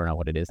Friedman. I don't know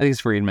what it is. I think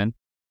it's Friedman.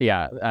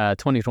 Yeah,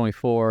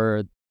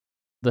 2024.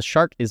 The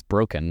Shark is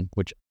Broken,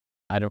 which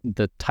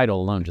the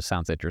title alone just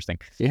sounds interesting.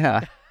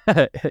 Yeah.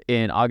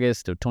 In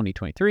August of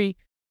 2023.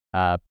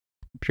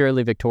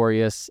 Purely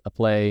Victorious, a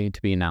play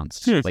to be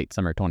announced late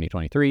summer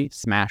 2023.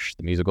 Smash,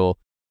 the musical,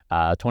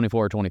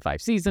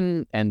 24-25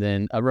 season. And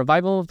then a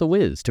revival of The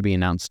Wiz to be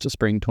announced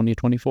spring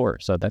 2024.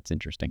 So that's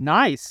interesting.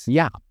 Nice.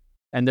 Yeah.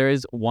 And there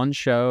is one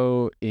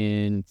show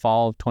in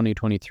fall of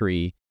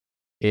 2023.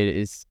 It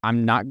is,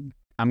 I'm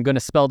going to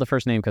spell the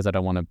first name because I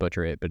don't want to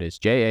butcher it, but it's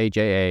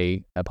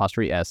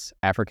JAJA''S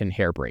African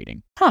Hair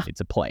Braiding.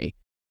 It's a play.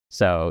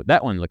 So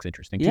that one looks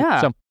interesting too.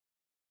 Yeah. So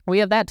we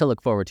have that to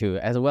look forward to,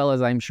 as well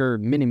as I'm sure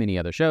many, many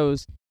other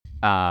shows.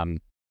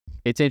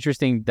 It's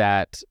interesting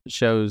that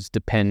shows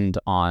depend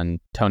on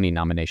Tony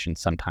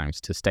nominations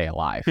sometimes to stay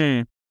alive.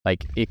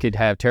 Like, it could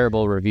have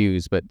terrible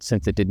reviews, but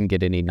since it didn't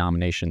get any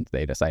nominations,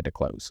 they decide to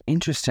close.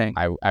 Interesting.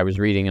 I was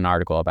reading an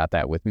article about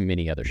that with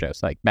many other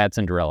shows. Like, Bad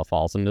Cinderella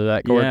falls into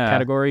that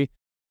category,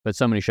 but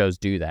so many shows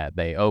do that.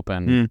 They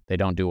open, they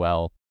don't do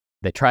well.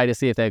 They try to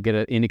see if they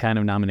get any kind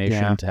of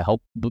nomination to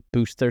help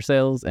boost their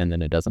sales, and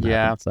then it doesn't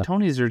happen. So.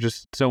 Tonys are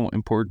just so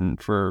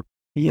important for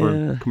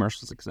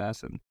commercial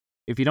success, and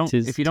if you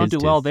don't do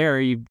well there,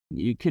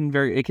 it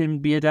can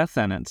be a death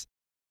sentence.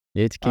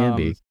 It can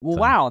be. Well,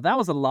 wow, that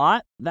was a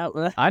lot.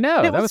 I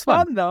know. That was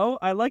fun though.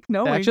 I like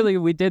knowing. Actually,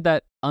 we did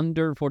that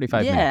under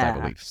 45 minutes, I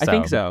believe. So. I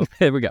think so.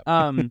 There we go.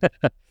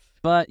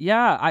 But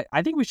yeah,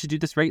 I think we should do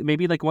this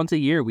maybe like once a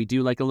year. We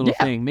do like a little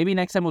thing. Maybe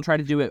next time we'll try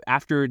to do it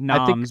after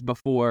noms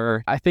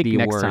before the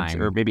awards,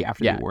 time, or maybe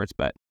after the awards.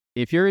 But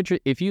if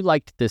you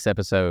liked this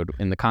episode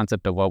and the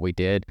concept of what we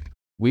did,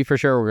 we for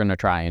sure we're going to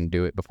try and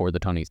do it before the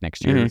Tonys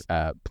next year,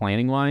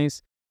 planning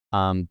wise.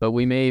 But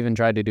we may even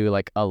try to do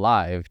like a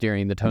live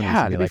during the Tonys.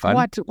 Yeah, and be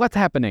like, what's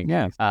happening?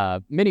 Yeah.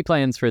 Many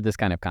plans for this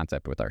kind of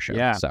concept with our show.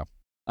 Yeah. So,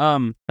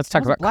 let's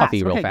talk about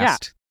coffee real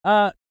fast.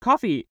 Yeah.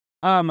 Coffee.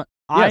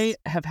 I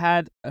have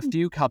had a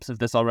few cups of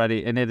this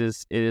already, and it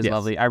is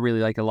lovely. I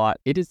really like it a lot.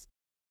 It's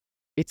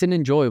an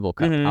enjoyable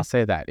cup. I'll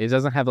say that. It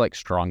doesn't have like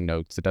strong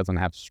notes. It doesn't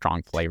have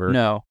strong flavor.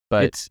 No,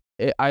 but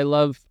I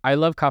love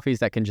coffees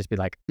that can just be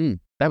like,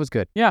 that was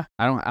good. Yeah.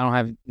 I don't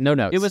have no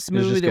notes. It was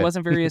smooth. It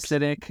wasn't very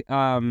acidic.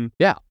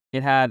 Yeah.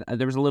 It had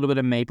there was a little bit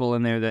of maple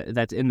in there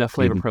that's in the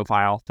flavor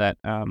profile that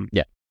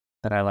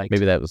that I liked.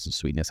 Maybe that was the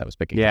sweetness I was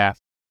picking. Yeah.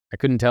 I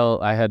couldn't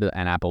tell. I had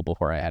an apple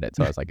before I had it,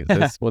 so I was like, "Is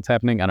this what's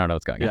happening?" I don't know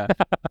what's going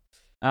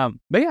on.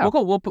 But yeah,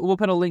 we'll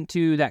put a link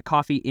to that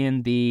coffee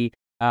in the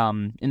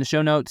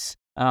show notes.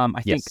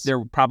 I think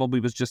there probably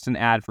was just an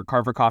ad for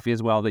Carver Coffee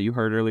as well that you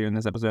heard earlier in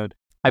this episode.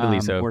 I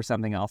believe so, or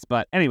something else.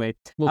 But anyway,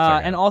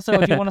 and also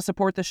if you want to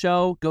support the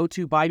show, go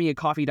to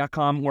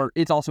buymeacoffee.com, where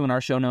it's also in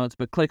our show notes.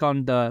 But click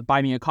on the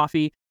Buy Me a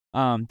Coffee.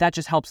 That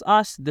just helps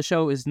us. The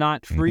show is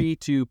not free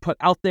to put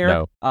out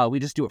there. No. We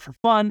just do it for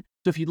fun.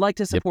 So if you'd like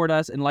to support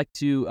us and like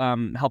to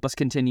help us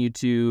continue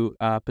to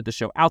put the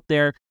show out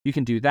there, you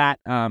can do that.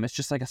 It's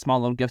just like a small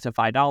little gift of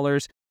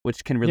 $5,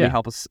 which can really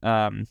help us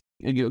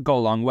go a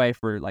long way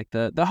for like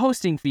the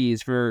hosting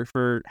fees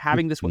for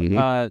having this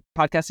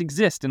podcast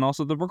exist, and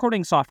also the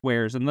recording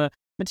softwares and the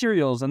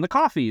materials and the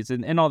coffees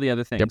and all the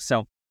other things.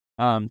 So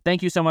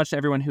thank you so much to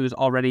everyone who's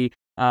already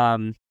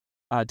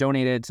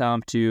donated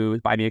some to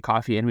Buy Me a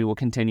Coffee, and we will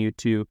continue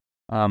to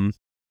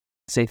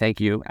say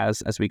thank you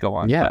as we go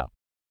on. Yeah.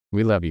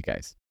 We love you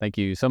guys. Thank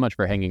you so much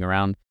for hanging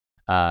around.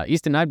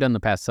 Easton, I've done the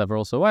past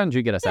several, so why don't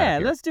you get us out of here?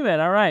 Yeah, let's do it.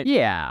 All right.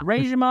 Yeah.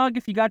 Raise your mug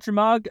if you got your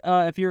mug.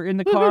 If you're in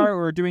the car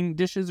or doing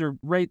dishes or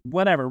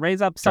whatever,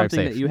 raise up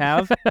something that you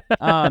have.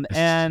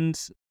 And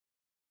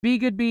be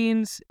good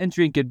beans and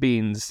drink good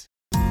beans.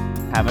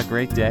 Have a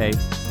great day.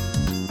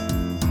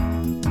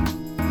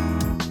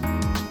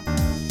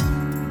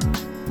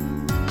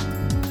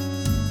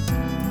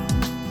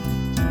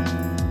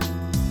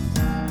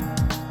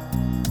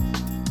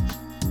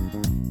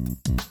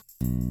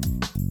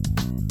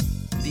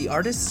 The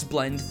Artist's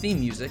Blend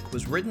theme music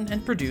was written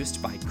and produced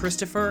by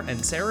Christopher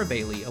and Sarah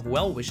Bailey of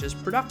Well Wishes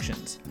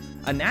Productions,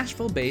 a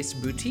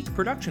Nashville-based boutique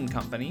production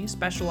company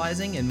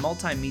specializing in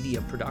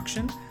multimedia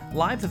production,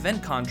 live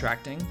event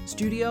contracting,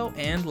 studio,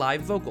 and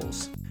live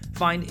vocals.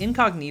 Find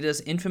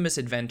Incognita's infamous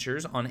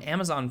adventures on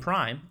Amazon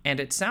Prime and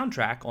its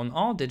soundtrack on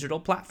all digital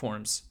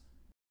platforms.